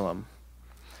Jerusalem.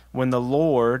 When the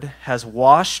Lord has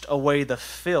washed away the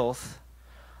filth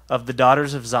of the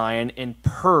daughters of Zion and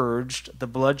purged the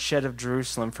bloodshed of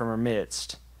Jerusalem from her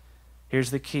midst.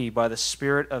 Here's the key: by the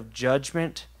spirit of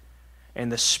judgment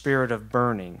and the spirit of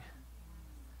burning,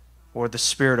 or the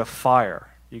spirit of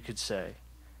fire, you could say.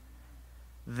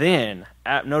 Then,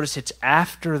 notice it's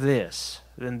after this.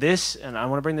 Then this, and I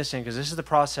want to bring this in because this is the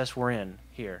process we're in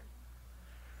here.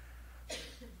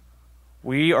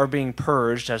 We are being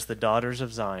purged as the daughters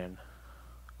of Zion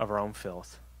of our own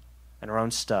filth and our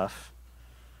own stuff,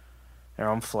 our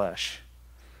own flesh.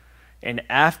 And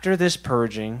after this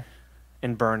purging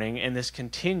and burning, and this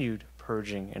continued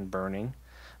purging and burning,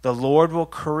 the Lord will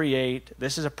create,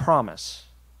 this is a promise,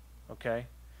 okay?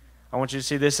 I want you to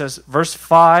see this as verse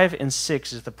 5 and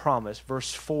 6 is the promise.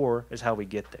 Verse 4 is how we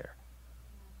get there.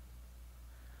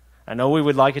 I know we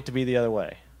would like it to be the other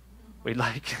way. We'd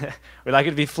like it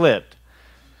to be flipped.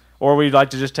 Or we'd like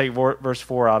to just take verse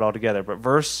 4 out altogether. But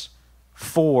verse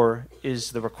 4 is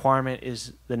the requirement,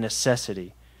 is the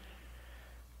necessity.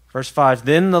 Verse 5,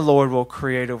 then the Lord will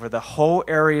create over the whole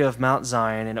area of Mount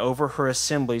Zion and over her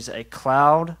assemblies a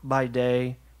cloud by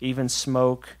day, even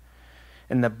smoke,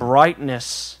 and the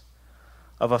brightness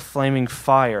of a flaming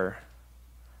fire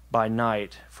by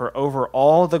night. For over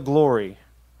all the glory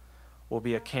will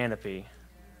be a canopy.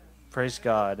 Praise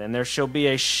God. And there shall be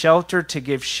a shelter to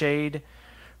give shade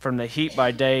from the heat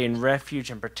by day, and refuge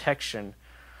and protection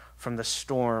from the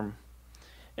storm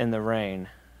and the rain.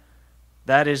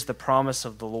 That is the promise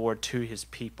of the Lord to his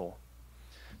people,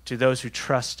 to those who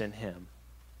trust in him.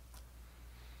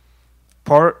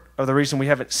 Part of the reason we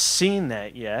haven't seen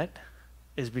that yet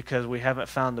is because we haven't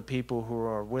found the people who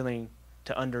are willing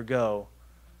to undergo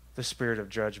the spirit of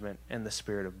judgment and the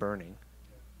spirit of burning.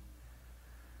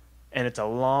 And it's a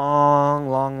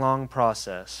long, long, long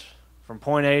process from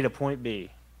point A to point B.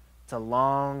 It's a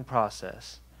long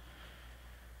process.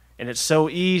 And it's so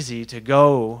easy to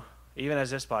go, even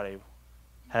as this body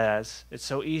has, it's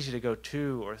so easy to go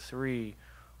 2 or 3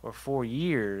 or 4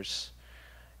 years,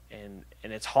 and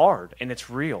it's hard, and it's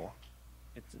real.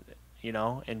 It's,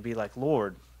 and be like,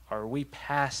 Lord, are we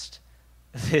past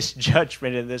this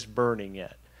judgment and this burning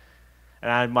yet? And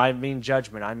I mean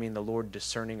judgment, I mean the Lord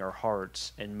discerning our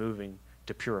hearts and moving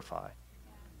to purify.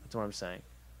 That's what I'm saying.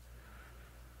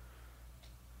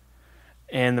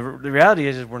 And the reality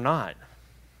is we're not.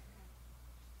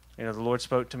 The Lord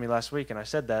spoke to me last week, and I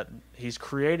said that he's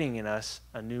creating in us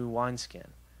a new wineskin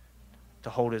to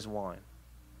hold his wine.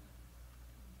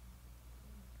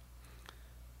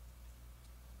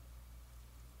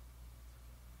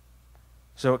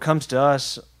 So it comes to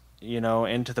us,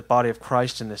 into the body of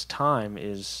Christ in this time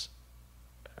is,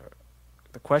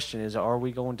 the question is, are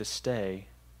we going to stay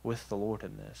with the Lord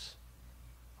in this?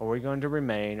 Are we going to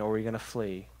remain, or are we going to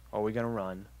flee? Are we going to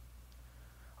run?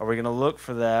 Are we going to look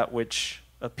for that which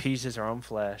appeases our own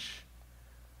flesh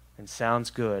and sounds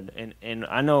good? And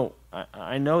I know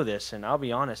this, and I'll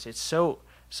be honest, it's so,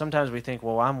 sometimes we think,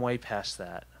 well, I'm way past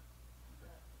that.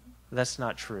 That's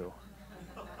not true.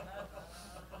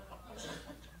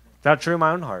 It's not true in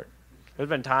my own heart. There's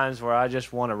been times where I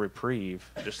just want a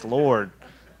reprieve. Just, Lord,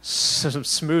 some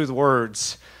smooth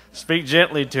words. Speak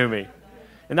gently to me.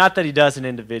 And not that he doesn't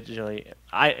individually.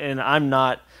 I'm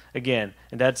not, again,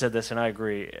 and Dad said this, and I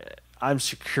agree, I'm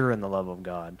secure in the love of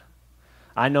God.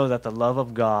 I know that the love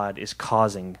of God is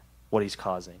causing what he's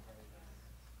causing.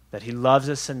 That he loves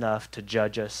us enough to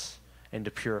judge us and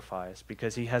to purify us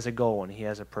because he has a goal and he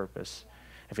has a purpose.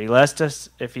 If he left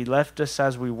us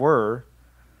as we were,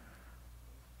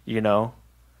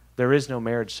 there is no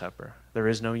marriage supper. There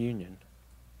is no union.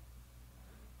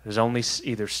 There's only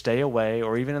either stay away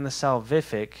or even in the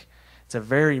salvific, it's a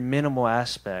very minimal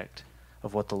aspect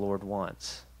of what the Lord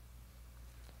wants.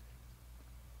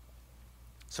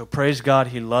 So praise God,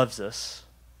 he loves us.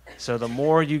 So the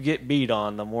more you get beat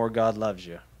on, the more God loves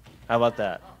you. How about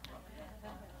that?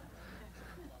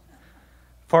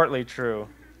 Partly true.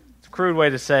 It's a crude way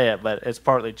to say it, but it's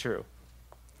partly true.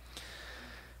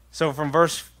 So from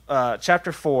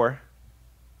chapter 4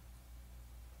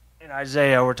 in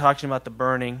Isaiah, we're talking about the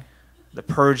burning, the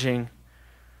purging,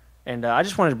 and I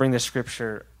just wanted to bring this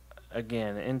scripture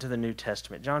again into the New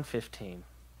Testament. John 15.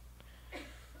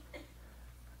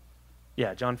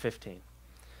 Yeah, John 15.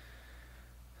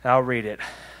 I'll read it.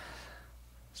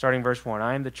 Starting verse 1.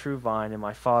 I am the true vine, and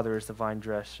my Father is the vine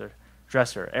dresser.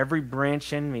 Every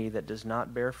branch in me that does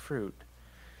not bear fruit,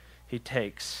 he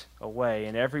takes away.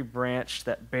 And every branch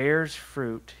that bears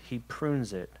fruit, he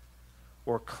prunes it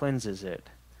or cleanses it,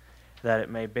 that it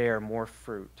may bear more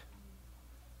fruit.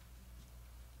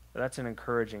 That's an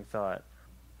encouraging thought.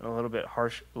 A little bit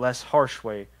less harsh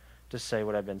way to say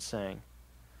what I've been saying.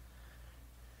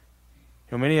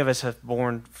 Many of us have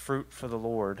borne fruit for the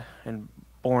Lord and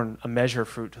borne a measure of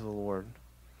fruit to the Lord.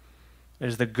 It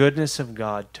is the goodness of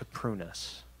God to prune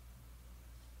us.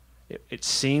 It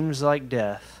seems like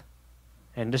death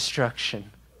and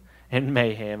destruction and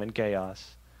mayhem and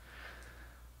chaos.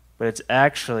 But it's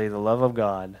actually the love of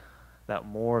God that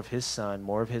more of his Son,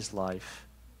 more of his life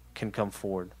can come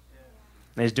forward.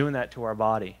 And he's doing that to our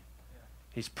body.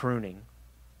 He's pruning.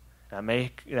 That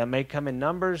may come in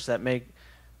numbers, that may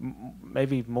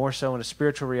maybe more so in a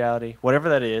spiritual reality, whatever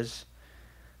that is,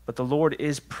 but the Lord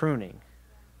is pruning.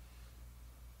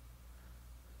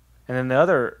 And then the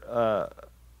other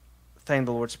thing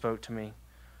the Lord spoke to me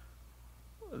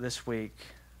this week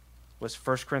was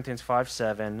 1 Corinthians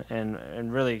 5:7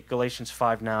 and really Galatians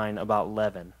 5:9 about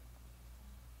leaven.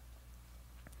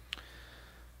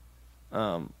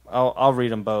 I'll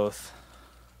read them both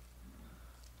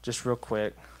just real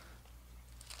quick.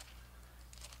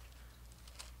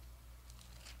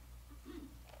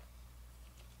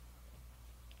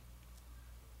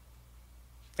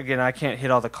 Again, I can't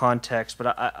hit all the context,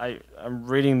 but I'm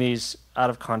reading these out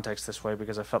of context this way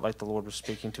because I felt like the Lord was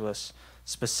speaking to us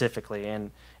specifically and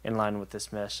in line with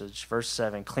this message. Verse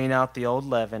 7, clean out the old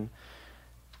leaven.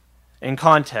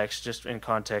 Just in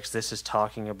context, this is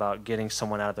talking about getting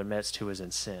someone out of their midst who is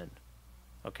in sin.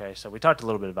 Okay, so we talked a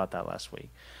little bit about that last week.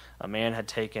 A man had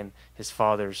taken his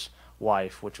father's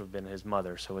wife, which would have been his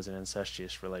mother, so it was an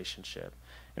incestuous relationship,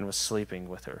 and was sleeping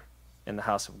with her in the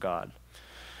house of God.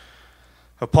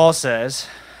 But Paul says,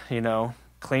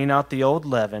 clean out the old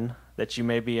leaven, that you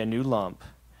may be a new lump,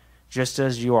 just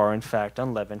as you are in fact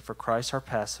unleavened, for Christ our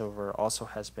Passover also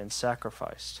has been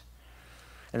sacrificed.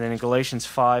 And then in Galatians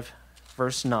 5,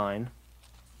 verse 9,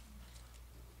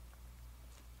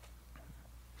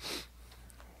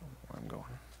 where I'm going.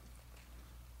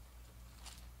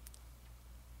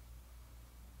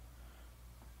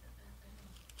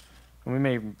 And we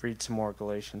may read some more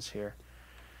Galatians here.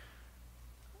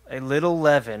 A little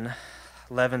leaven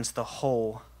leavens the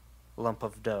whole lump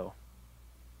of dough.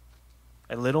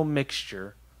 A little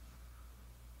mixture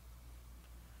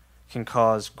can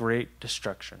cause great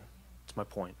destruction. That's my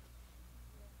point.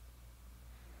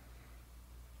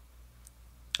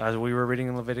 As we were reading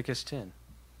in Leviticus 10,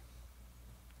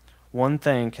 one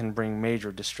thing can bring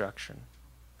major destruction.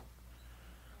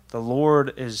 The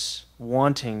Lord is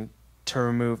wanting to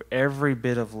remove every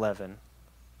bit of leaven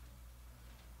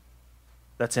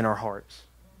that's in our hearts.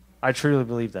 I truly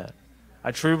believe that.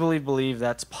 I truly believe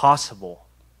that's possible.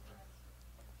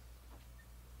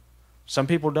 Some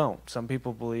people don't. Some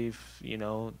people believe,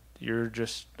 you're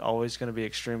just always going to be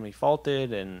extremely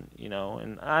faulted, and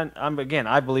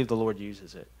I believe the Lord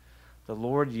uses it. The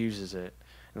Lord uses it,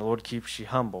 and the Lord keeps you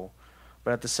humble.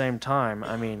 But at the same time,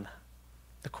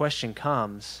 the question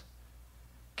comes,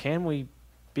 can we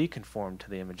be conformed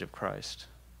to the image of Christ?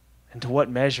 And to what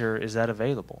measure is that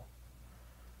available?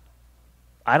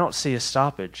 I don't see a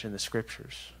stoppage in the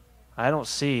Scriptures. I don't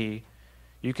see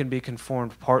you can be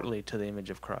conformed partly to the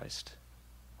image of Christ,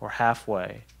 or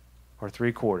halfway, or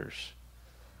 3/4.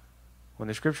 When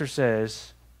the Scripture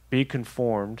says, be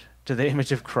conformed to the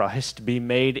image of Christ, be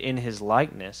made in his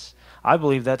likeness, I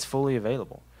believe that's fully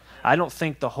available. I don't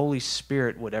think the Holy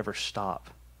Spirit would ever stop.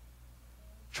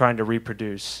 trying to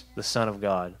reproduce the Son of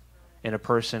God in a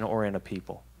person or in a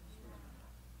people.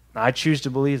 I choose to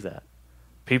believe that.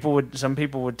 Some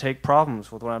people would take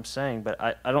problems with what I'm saying, but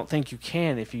I don't think you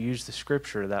can if you use the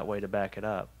Scripture that way to back it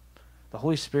up. The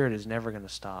Holy Spirit is never going to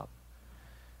stop.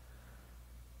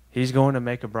 He's going to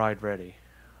make a bride ready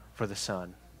for the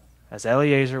Son. As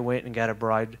Eliezer went and got a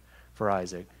bride for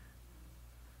Isaac,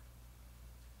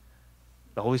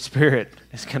 the Holy Spirit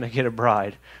is going to get a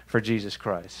bride for Jesus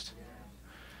Christ.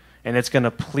 And it's going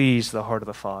to please the heart of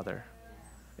the Father.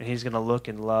 And He's going to look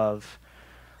in love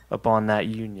upon that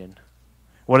union.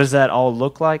 What does that all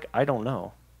look like? I don't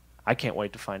know. I can't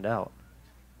wait to find out.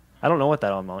 I don't know what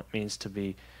that all means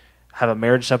to have a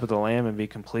marriage supper with the Lamb and be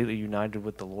completely united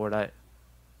with the Lord.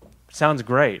 Sounds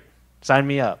great. Sign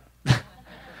me up.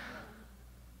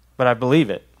 But I believe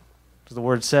it, because the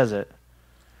Word says it.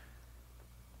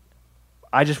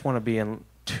 I just want to be in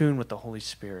tune with the Holy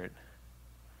Spirit.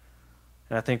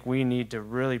 And I think we need to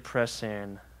really press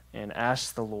in and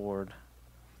ask the Lord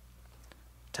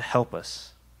to help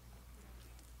us.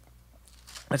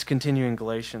 Let's continue in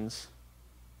Galatians,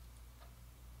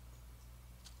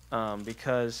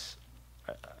 because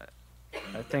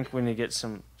I think we need to get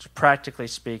some, practically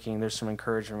speaking, there's some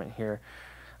encouragement here.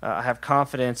 I have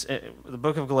confidence. The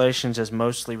book of Galatians is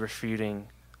mostly refuting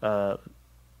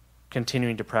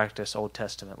continuing to practice Old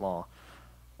Testament law,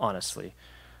 honestly.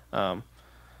 But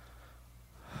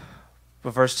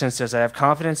verse 10 says, I have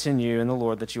confidence in you, in the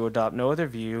Lord, that you adopt no other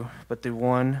view, but the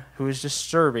one who is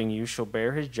disturbing you shall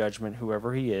bear his judgment,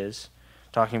 whoever he is.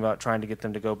 Talking about trying to get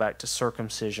them to go back to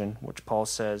circumcision, which Paul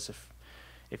says,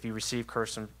 if you receive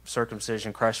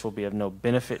circumcision, Christ will be of no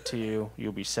benefit to you.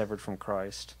 You'll be severed from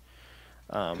Christ.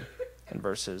 In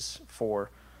verses 4.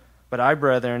 But I,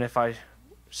 brethren, if I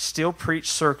still preach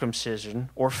circumcision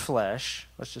or flesh,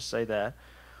 let's just say that,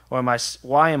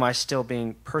 why am I still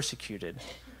being persecuted?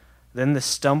 Then the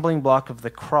stumbling block of the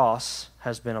cross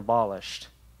has been abolished.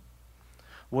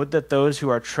 Would that those who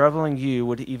are troubling you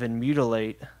would even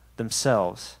mutilate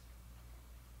themselves.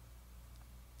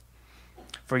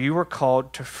 For you were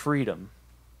called to freedom.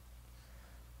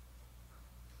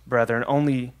 Brethren,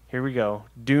 only, here we go,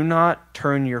 do not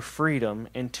turn your freedom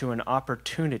into an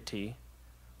opportunity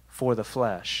for the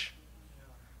flesh,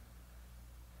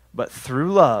 but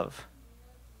through love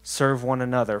serve one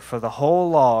another. For the whole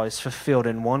law is fulfilled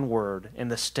in one word, in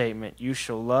the statement, you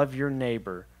shall love your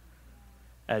neighbor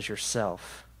as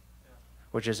yourself,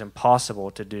 which is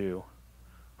impossible to do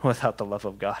without the love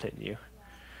of God in you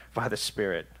by the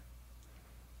Spirit.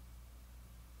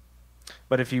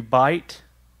 But if you bite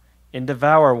and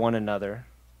devour one another,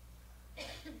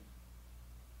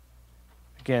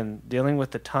 again, dealing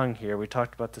with the tongue here, we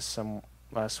talked about this some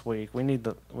last week. I need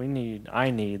the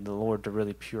Lord to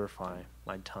really purify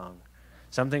my tongue.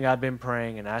 Something I've been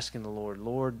praying and asking the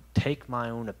Lord, take my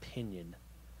own opinion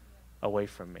away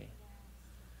from me.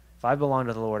 If I belong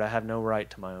to the Lord, I have no right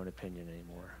to my own opinion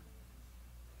anymore.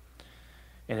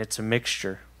 And it's a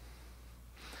mixture.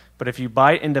 But if you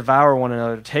bite and devour one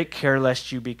another, take care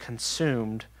lest you be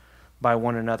consumed by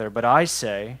one another. But I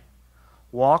say,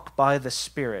 walk by the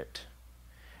Spirit,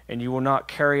 and you will not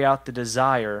carry out the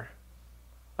desire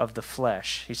of the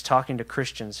flesh. He's talking to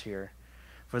Christians here.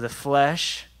 For the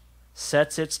flesh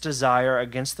sets its desire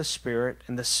against the Spirit,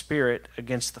 and the Spirit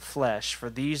against the flesh. For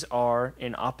these are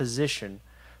in opposition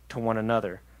to one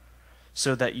another,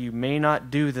 so that you may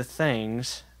not do the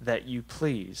things that you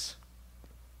please.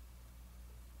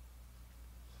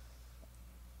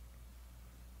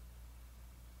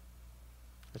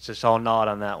 Let's just all nod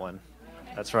on that one.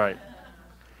 That's right.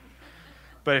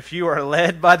 But if you are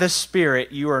led by the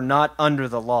Spirit, you are not under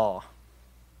the law.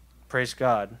 Praise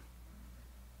God. And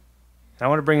I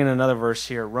want to bring in another verse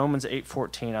here, Romans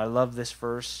 8:14. I love this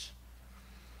verse.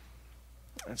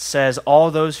 It says,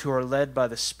 all those who are led by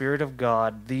the Spirit of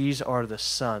God, these are the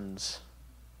sons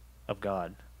of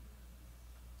God.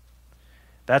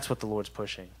 That's what the Lord's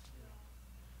pushing.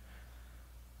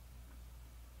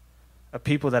 A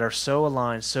people that are so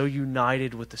aligned, so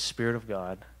united with the Spirit of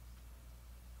God.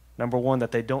 Number one,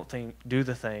 that they don't do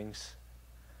the things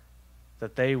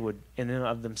that they would in and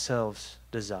of themselves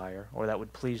desire or that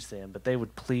would please them, but they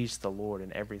would please the Lord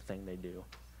in everything they do.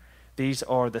 These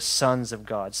are the sons of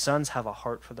God. Sons have a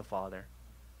heart for the Father.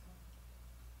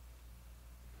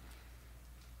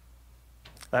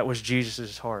 That was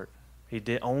Jesus' heart. He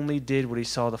only did what he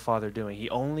saw the Father doing. He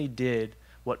only did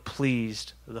what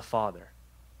pleased the Father.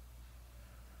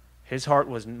 His heart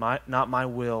was not my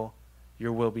will,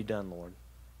 your will be done, Lord.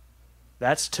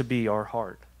 That's to be our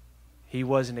heart. He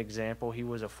was an example. He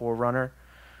was a forerunner.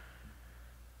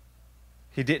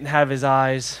 He didn't have his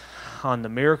eyes on the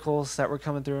miracles that were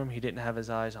coming through him. He didn't have his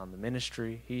eyes on the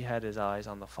ministry. He had his eyes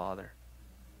on the Father.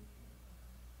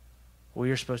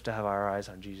 We are supposed to have our eyes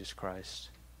on Jesus Christ.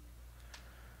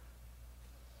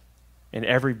 And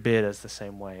every bit is the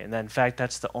same way. And in fact,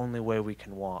 that's the only way we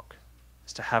can walk,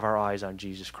 is to have our eyes on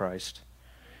Jesus Christ,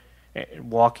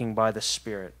 walking by the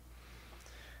Spirit.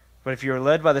 But if you are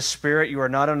led by the Spirit, you are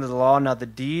not under the law. Now the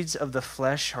deeds of the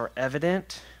flesh are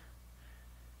evident.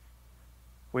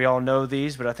 We all know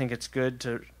these, but I think it's good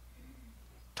to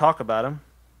talk about them,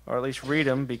 or at least read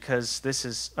them, because this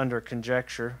is under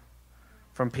conjecture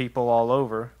from people all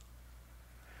over.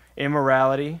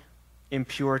 Immorality,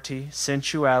 impurity,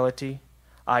 sensuality,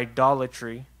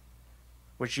 idolatry,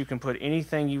 which you can put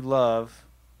anything you love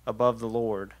above the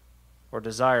Lord or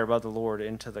desire above the Lord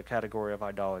into the category of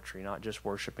idolatry, not just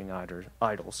worshiping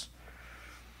idols.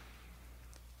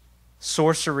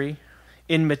 Sorcery,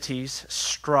 enmities,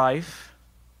 strife,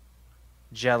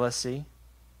 jealousy.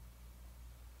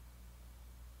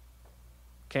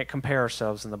 Can't compare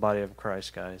ourselves in the body of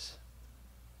Christ, guys,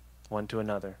 one to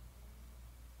another.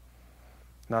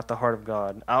 Not the heart of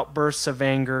God. Outbursts of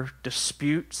anger,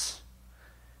 disputes,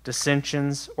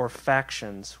 dissensions, or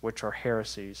factions, which are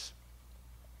heresies.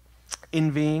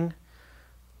 Envying,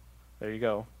 there you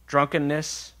go,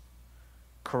 drunkenness,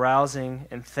 carousing,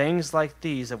 and things like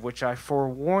these, of which I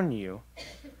forewarn you,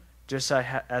 just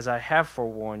as I have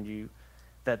forewarned you,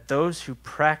 that those who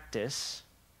practice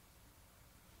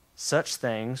such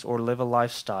things or live a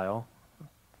lifestyle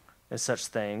as such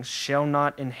things shall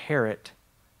not inherit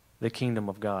the kingdom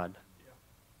of God.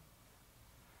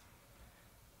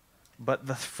 But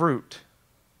the fruit,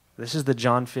 this is the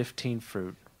John 15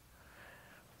 fruit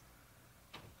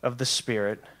of the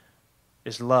Spirit,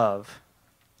 is love,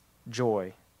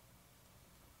 joy,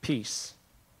 peace,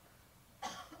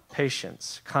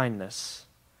 patience, kindness,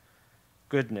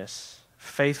 goodness,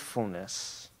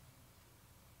 faithfulness.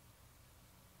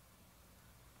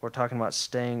 We're talking about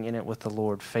staying in it with the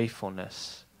Lord,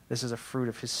 faithfulness. This is a fruit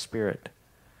of His Spirit.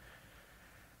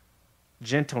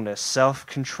 Gentleness,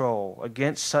 self-control.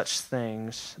 Against such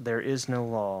things there is no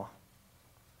law.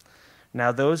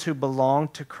 Now those who belong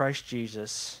to Christ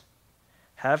Jesus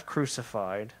have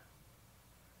crucified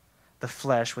the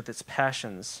flesh with its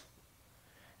passions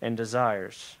and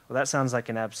desires. Well, that sounds like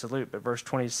an absolute, but verse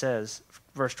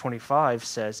 25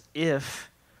 says, if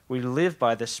we live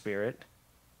by the Spirit,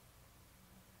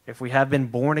 if we have been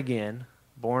born again,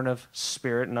 born of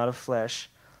Spirit, not of flesh,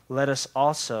 let us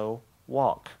also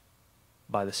walk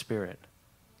by the Spirit.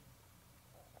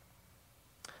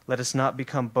 Let us not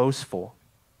become boastful,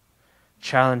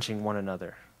 challenging one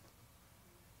another,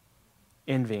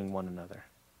 envying one another.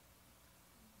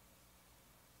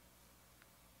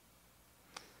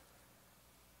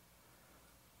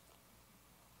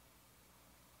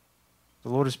 The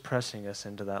Lord is pressing us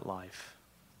into that life.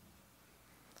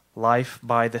 Life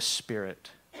by the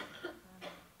Spirit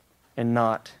and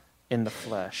not in the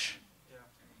flesh.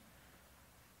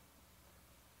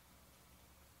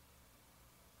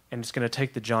 And it's going to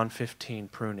take the John 15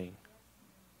 pruning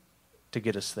to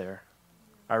get us there.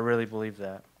 I really believe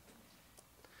that.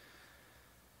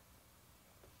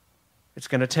 It's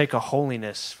going to take a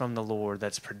holiness from the Lord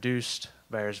that's produced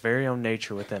by His very own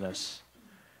nature within us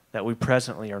that we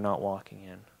presently are not walking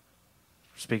in.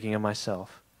 Speaking of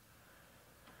myself.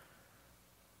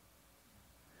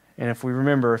 And if we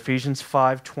remember Ephesians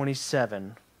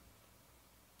 5:27,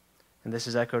 and this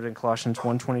is echoed in Colossians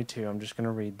 1:22, I'm just going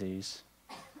to read these.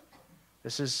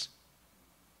 This is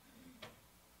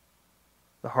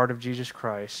the heart of Jesus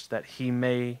Christ, that He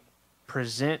may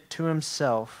present to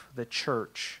Himself the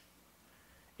church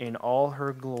in all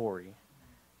her glory,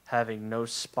 having no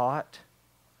spot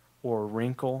or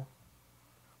wrinkle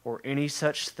or any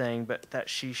such thing, but that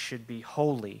she should be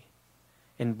holy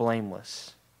and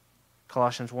blameless.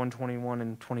 Colossians 1:21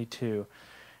 and 22.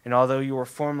 And although you were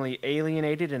formerly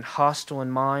alienated and hostile in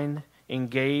mind,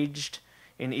 engaged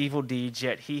in evil deeds,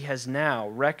 yet He has now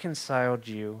reconciled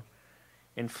you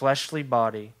in fleshly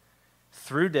body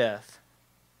through death,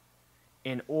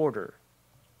 in order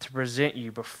to present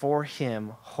you before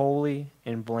Him holy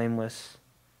and blameless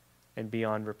and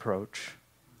beyond reproach.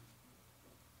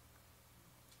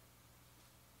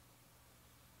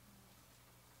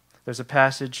 There's a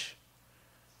passage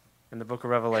in the book of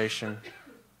Revelation,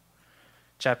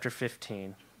 chapter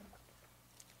 15,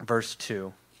 verse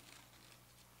 2.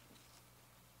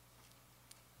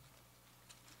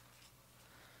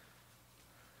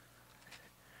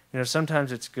 You know,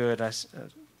 sometimes it's good, I'm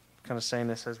kind of saying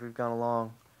this as we've gone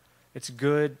along, it's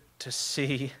good to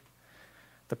see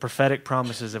the prophetic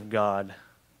promises of God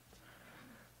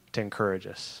to encourage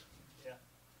us. Yeah.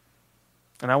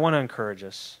 And I want to encourage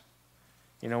us.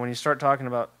 You know, when you start talking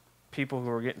about people who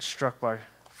are getting struck by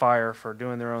fire for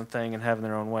doing their own thing and having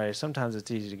their own way, sometimes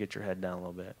it's easy to get your head down a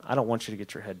little bit. I don't want you to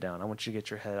get your head down. I want you to get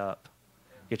your head up.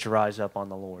 Get your eyes up on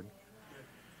the Lord.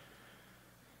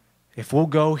 If we'll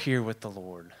go here with the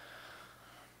Lord.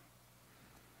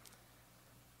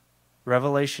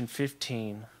 Revelation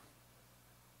 15,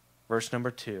 verse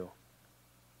number 2.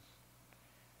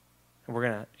 And we're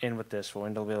going to end with this. We'll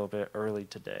end a little bit early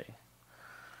today.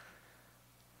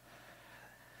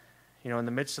 You know, in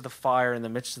the midst of the fire, in the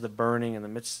midst of the burning, in the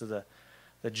midst of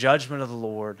the judgment of the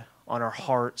Lord on our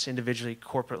hearts, individually,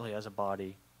 corporately, as a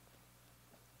body.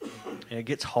 And it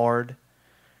gets hard,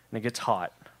 and it gets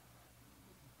hot,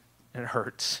 and it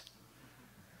hurts.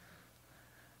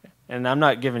 And I'm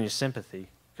not giving you sympathy,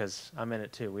 because I'm in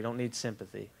it too. We don't need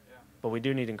sympathy, but we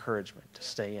do need encouragement to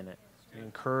stay in it.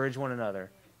 Encourage one another.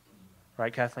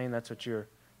 Right, Kathleen? That's what you're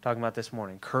talking about this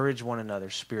morning. Encourage one another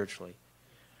spiritually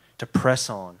to press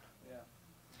on.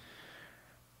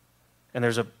 And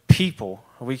there's a people,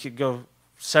 we could go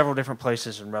several different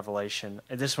places in Revelation.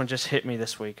 And this one just hit me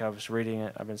this week. I was reading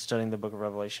it. I've been studying the book of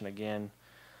Revelation again.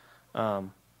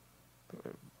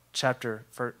 Chapter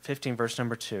 15, verse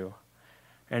number 2.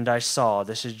 And I saw,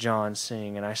 this is John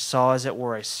saying, and I saw as it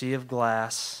were a sea of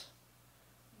glass,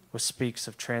 which speaks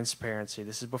of transparency.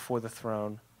 This is before the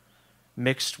throne,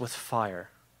 mixed with fire.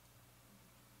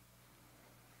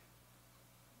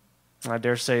 I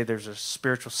dare say there's a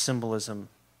spiritual symbolism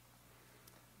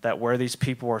that where these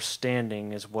people are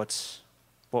standing is what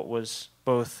was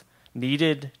both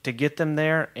needed to get them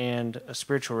there and a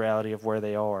spiritual reality of where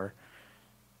they are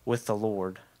with the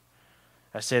Lord.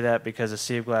 I say that because the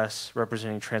sea of glass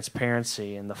representing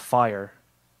transparency and the fire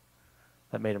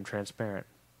that made them transparent,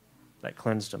 that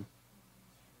cleansed them.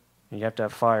 And you have to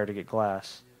have fire to get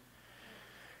glass.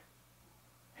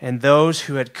 And those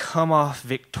who had come off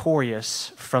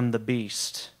victorious from the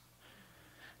beast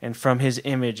and from his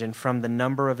image and from the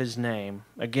number of his name.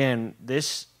 Again,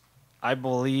 this, I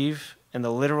believe in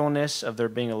the literalness of there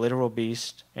being a literal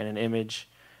beast and an image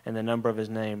and the number of his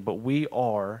name. But we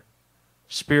are,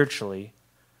 spiritually,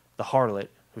 the harlot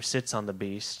who sits on the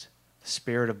beast, the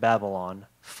spirit of Babylon,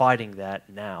 fighting that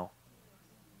now.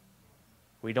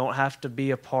 We don't have to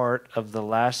be a part of the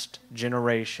last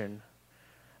generation,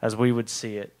 as we would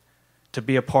see it, to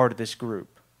be a part of this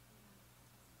group.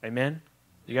 Amen?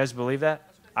 You guys believe that?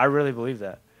 I really believe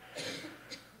that.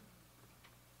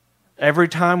 Every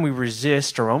time we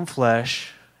resist our own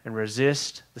flesh and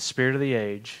resist the spirit of the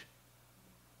age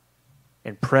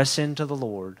and press into the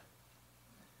Lord,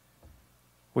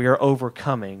 we are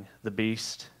overcoming the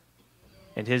beast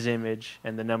and his image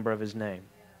and the number of his name.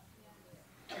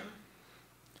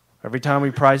 Every time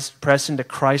we press into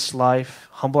Christ's life,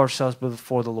 humble ourselves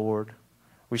before the Lord,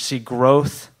 we see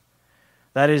growth.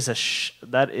 That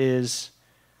is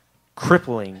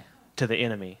crippling to the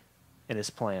enemy and his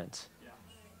plans.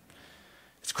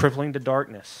 It's crippling to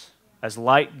darkness. As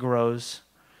light grows,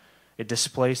 it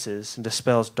displaces and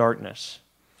dispels darkness.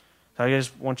 So I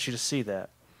just want you to see that.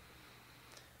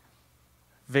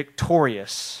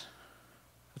 Victorious.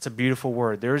 That's a beautiful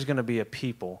word. There is going to be a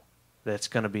people that's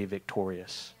going to be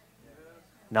victorious.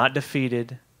 Not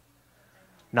defeated,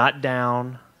 not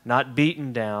down, not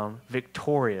beaten down,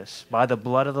 victorious by the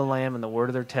blood of the Lamb and the word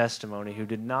of their testimony, who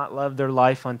did not love their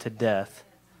life unto death.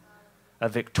 A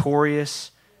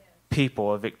victorious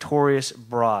people, a victorious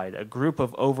bride, a group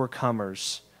of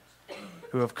overcomers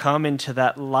who have come into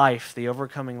that life, the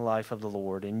overcoming life of the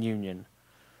Lord in union.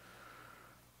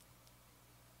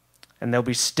 And they'll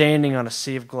be standing on a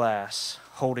sea of glass,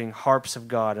 holding harps of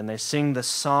God, and they sing the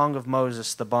song of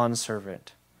Moses, the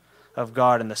bondservant of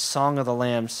God, and the song of the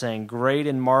Lamb, saying, Great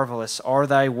and marvelous are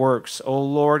thy works, O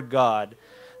Lord God,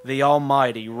 the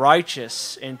Almighty.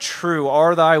 Righteous and true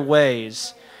are thy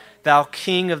ways, thou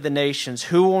King of the nations.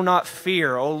 Who will not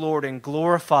fear, O Lord, and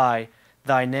glorify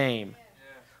thy name?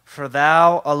 For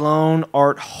thou alone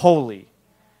art holy.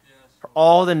 For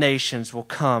all the nations will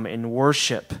come and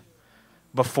worship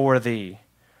before thee,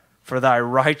 for thy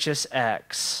righteous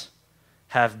acts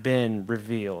have been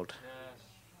revealed.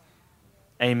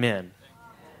 Amen.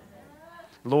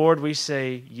 Lord, we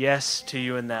say yes to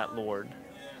you in that, Lord.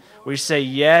 We say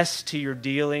yes to your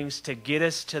dealings to get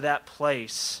us to that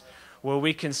place where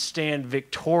we can stand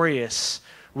victorious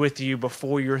with you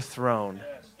before your throne.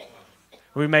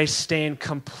 We may stand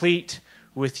complete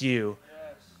with you,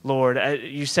 Lord.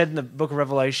 You said in the book of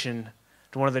Revelation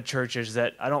to one of the churches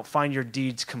that I don't find your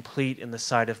deeds complete in the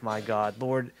sight of my God.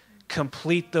 Lord,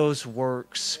 complete those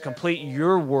works. Complete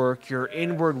your work, your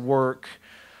inward work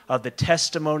of the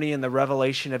testimony and the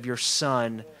revelation of your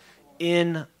Son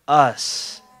in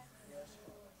us.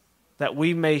 that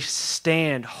we may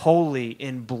stand holy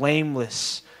and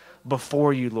blameless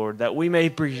before you, Lord, that we may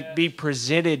be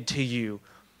presented to you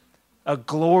a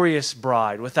glorious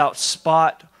bride without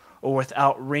spot or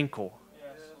without wrinkle.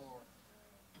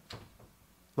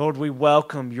 Lord, we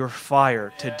welcome your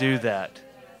fire to do that.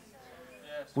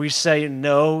 We say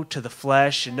no to the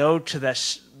flesh, no to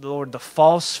that, Lord, the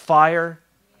false fire.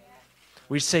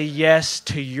 We say yes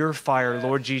to your fire,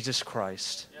 Lord Jesus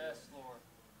Christ.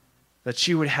 That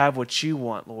you would have what you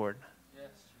want, Lord.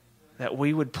 That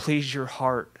we would please your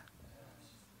heart.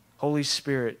 Holy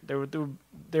Spirit,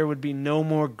 there would be no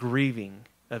more grieving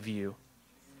of you.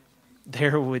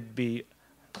 There would be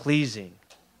pleasing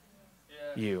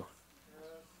you.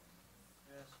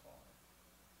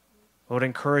 Lord,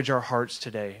 encourage our hearts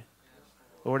today.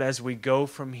 Lord, as we go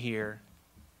from here,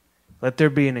 let there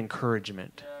be an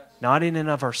encouragement. Not in and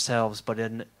of ourselves, but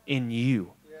in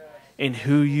you. In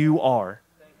who you are.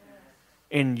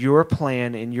 In your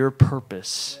plan, in your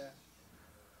purpose.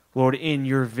 Lord, in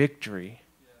your victory.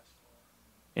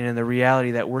 And in the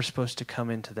reality that we're supposed to come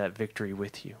into that victory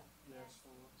with you.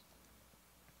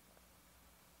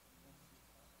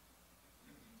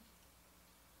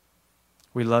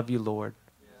 We love you, Lord.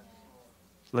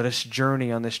 Let us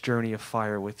journey on this journey of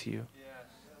fire with you.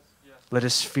 Let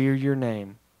us fear your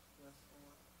name.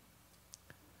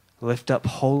 Lift up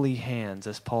holy hands,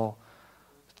 as Paul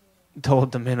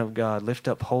told the men of God. Lift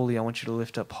up holy, I want you to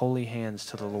lift up holy hands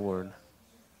to the Lord.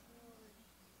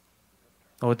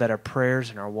 Lord, that our prayers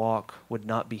and our walk would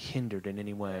not be hindered in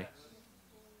any way.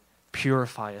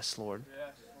 Purify us, Lord.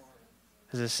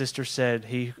 As the sister said,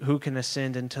 he who can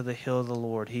ascend into the hill of the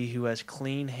Lord, he who has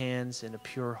clean hands and a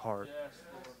pure heart,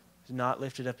 has not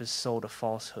lifted up his soul to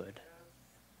falsehood.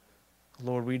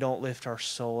 Lord, we don't lift our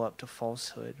soul up to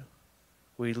falsehood.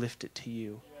 We lift it to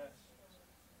you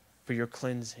for your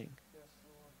cleansing,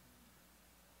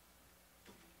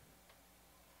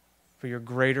 for your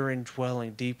greater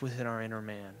indwelling deep within our inner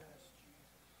man.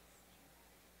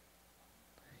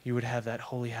 You would have that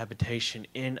holy habitation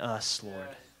in us, Lord,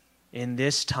 in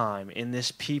this time, in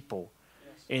this people,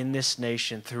 in this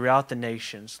nation, throughout the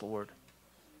nations, Lord.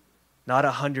 Not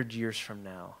 100 years from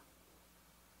now,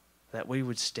 that we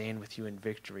would stand with you in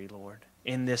victory, Lord,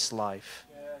 in this life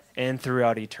and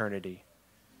throughout eternity,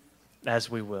 as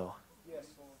we will.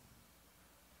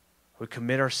 We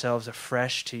commit ourselves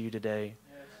afresh to you today,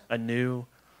 anew.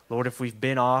 Lord, if we've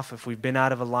been off, if we've been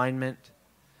out of alignment,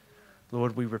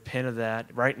 Lord, we repent of that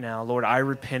right now. Lord, I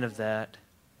repent of that.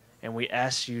 And we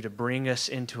ask you to bring us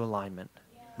into alignment.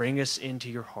 Bring us into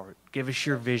your heart. Give us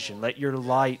your vision. Let your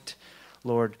light,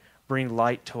 Lord, bring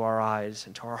light to our eyes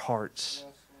and to our hearts.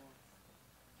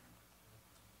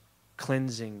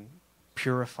 Cleansing,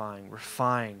 purifying,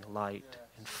 refining light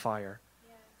and fire.